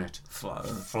 Question it. Flat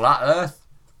Earth. Flat Earth?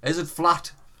 Is it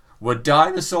flat? Were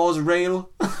dinosaurs real?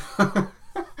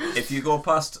 If you go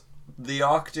past the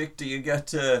Arctic, do you get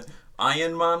to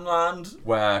Iron Man land?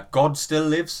 Where God still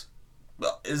lives?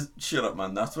 Shut up,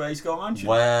 man. That's where he's got a mansion.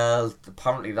 Well,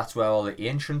 apparently that's where all the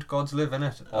ancient gods live,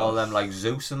 innit? All them like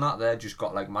Zeus and that, they're just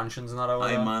got like mansions and that over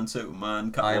there. Iron Man,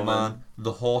 Superman, Catwoman. Iron Man,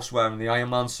 the horse wearing the Iron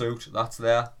Man suit, that's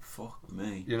there. Fuck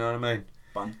me. You know what I mean?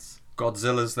 Bants.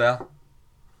 Godzilla's there.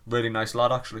 Really nice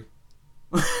lad, actually.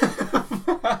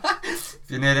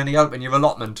 If you need any help in your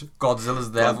allotment,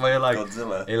 Godzilla's there for you. Like,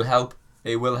 Godzilla. He'll help.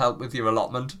 He will help with your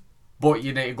allotment. But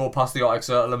you need to go past the Arctic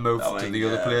Circle and move to the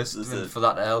other place for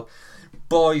that to help.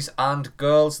 Boys and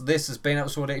girls, this has been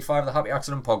episode 85 of the Happy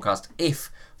Accident Podcast.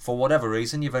 If, for whatever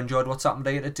reason, you've enjoyed what's happened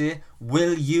here today,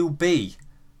 will you be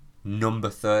number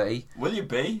 30? Will you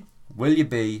be? Will you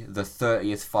be the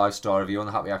 30th 5-star review on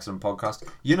the Happy Accident Podcast?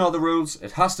 You know the rules.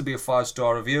 It has to be a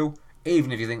 5-star review,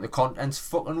 even if you think the content's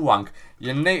fucking wank.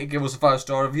 You need to give us a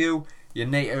 5-star review. You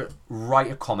need to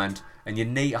write a comment, and you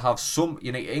need to have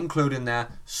you need to include in there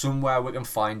somewhere we can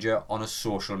find you on a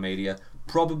social media.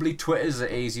 Probably Twitter's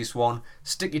the easiest one.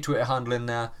 Stick your Twitter handle in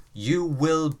there. You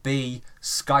will be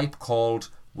Skype called.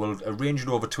 We'll arrange it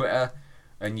over Twitter,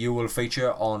 and you will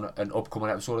feature on an upcoming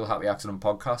episode of the Happy Accident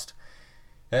Podcast.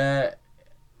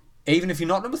 Even if you're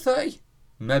not number 30,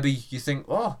 maybe you think,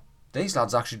 oh, these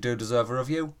lads actually do deserve a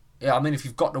review. Yeah, I mean, if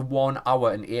you've got to 1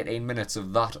 hour and 18 minutes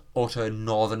of that utter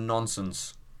northern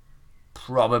nonsense,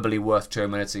 probably worth 2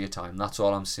 minutes of your time. That's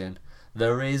all I'm saying.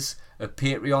 There is a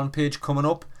Patreon page coming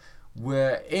up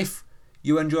where if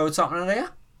you enjoy what's happening here,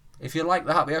 if you like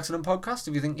the Happy Accident Podcast,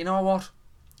 if you think, you know what,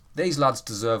 these lads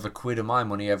deserve £1 of my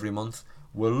money every month,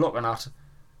 we're looking at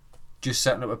just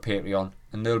setting up a Patreon,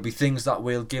 and there'll be things that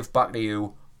we'll give back to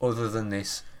you other than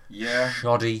this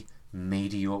shoddy,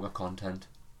 mediocre content.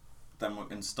 Then we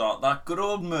can start that good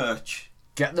old merch.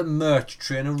 Get the merch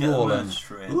train rolling.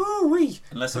 Ooh-wee.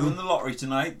 Unless I win the lottery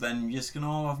tonight, then you're just going to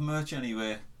all have merch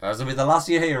anyway. That'll be the last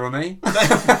you hear of me.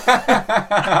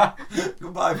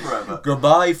 Goodbye forever.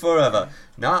 Goodbye forever.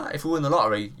 Nah, if we win the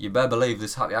lottery, you better believe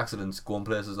this Happy Accident's going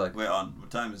places like... Wait on,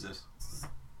 what time is it?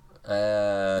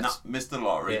 Missed the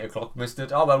lottery. 8 o'clock, missed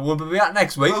it. Oh, well, we'll be back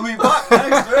next week. We'll be back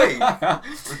next week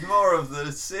with more of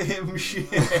the same shit.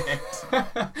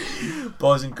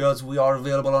 Boys and girls, we are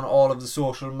available on all of the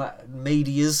social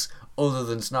medias other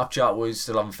than Snapchat. We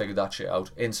still haven't figured that shit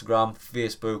out. Instagram,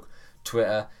 Facebook,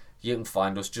 Twitter. you can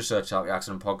find us. Just search Happy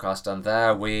Accident Podcast and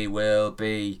there we will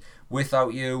be.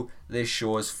 Without you, this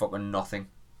show is fucking nothing.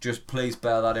 Just please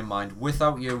bear that in mind.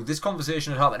 Without you, this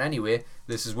conversation had happened anyway.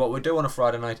 This is what we do on a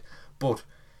Friday night. But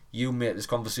you make this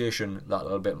conversation that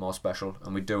little bit more special,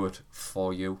 and we do it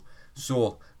for you.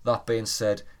 So, that being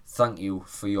said, thank you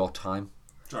for your time.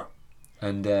 Sure.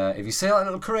 And if you say that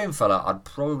little Korean fella, I'd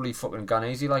probably fucking gone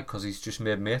easy, like, because he's just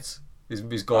made mates.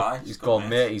 He's got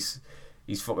mate.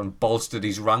 He's fucking bolstered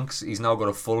his ranks. He's now got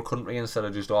a full country instead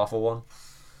of just half of one.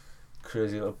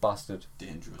 Crazy little bastard.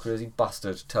 Dangerous. Crazy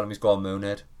bastard. Tell him he's got a moon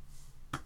head.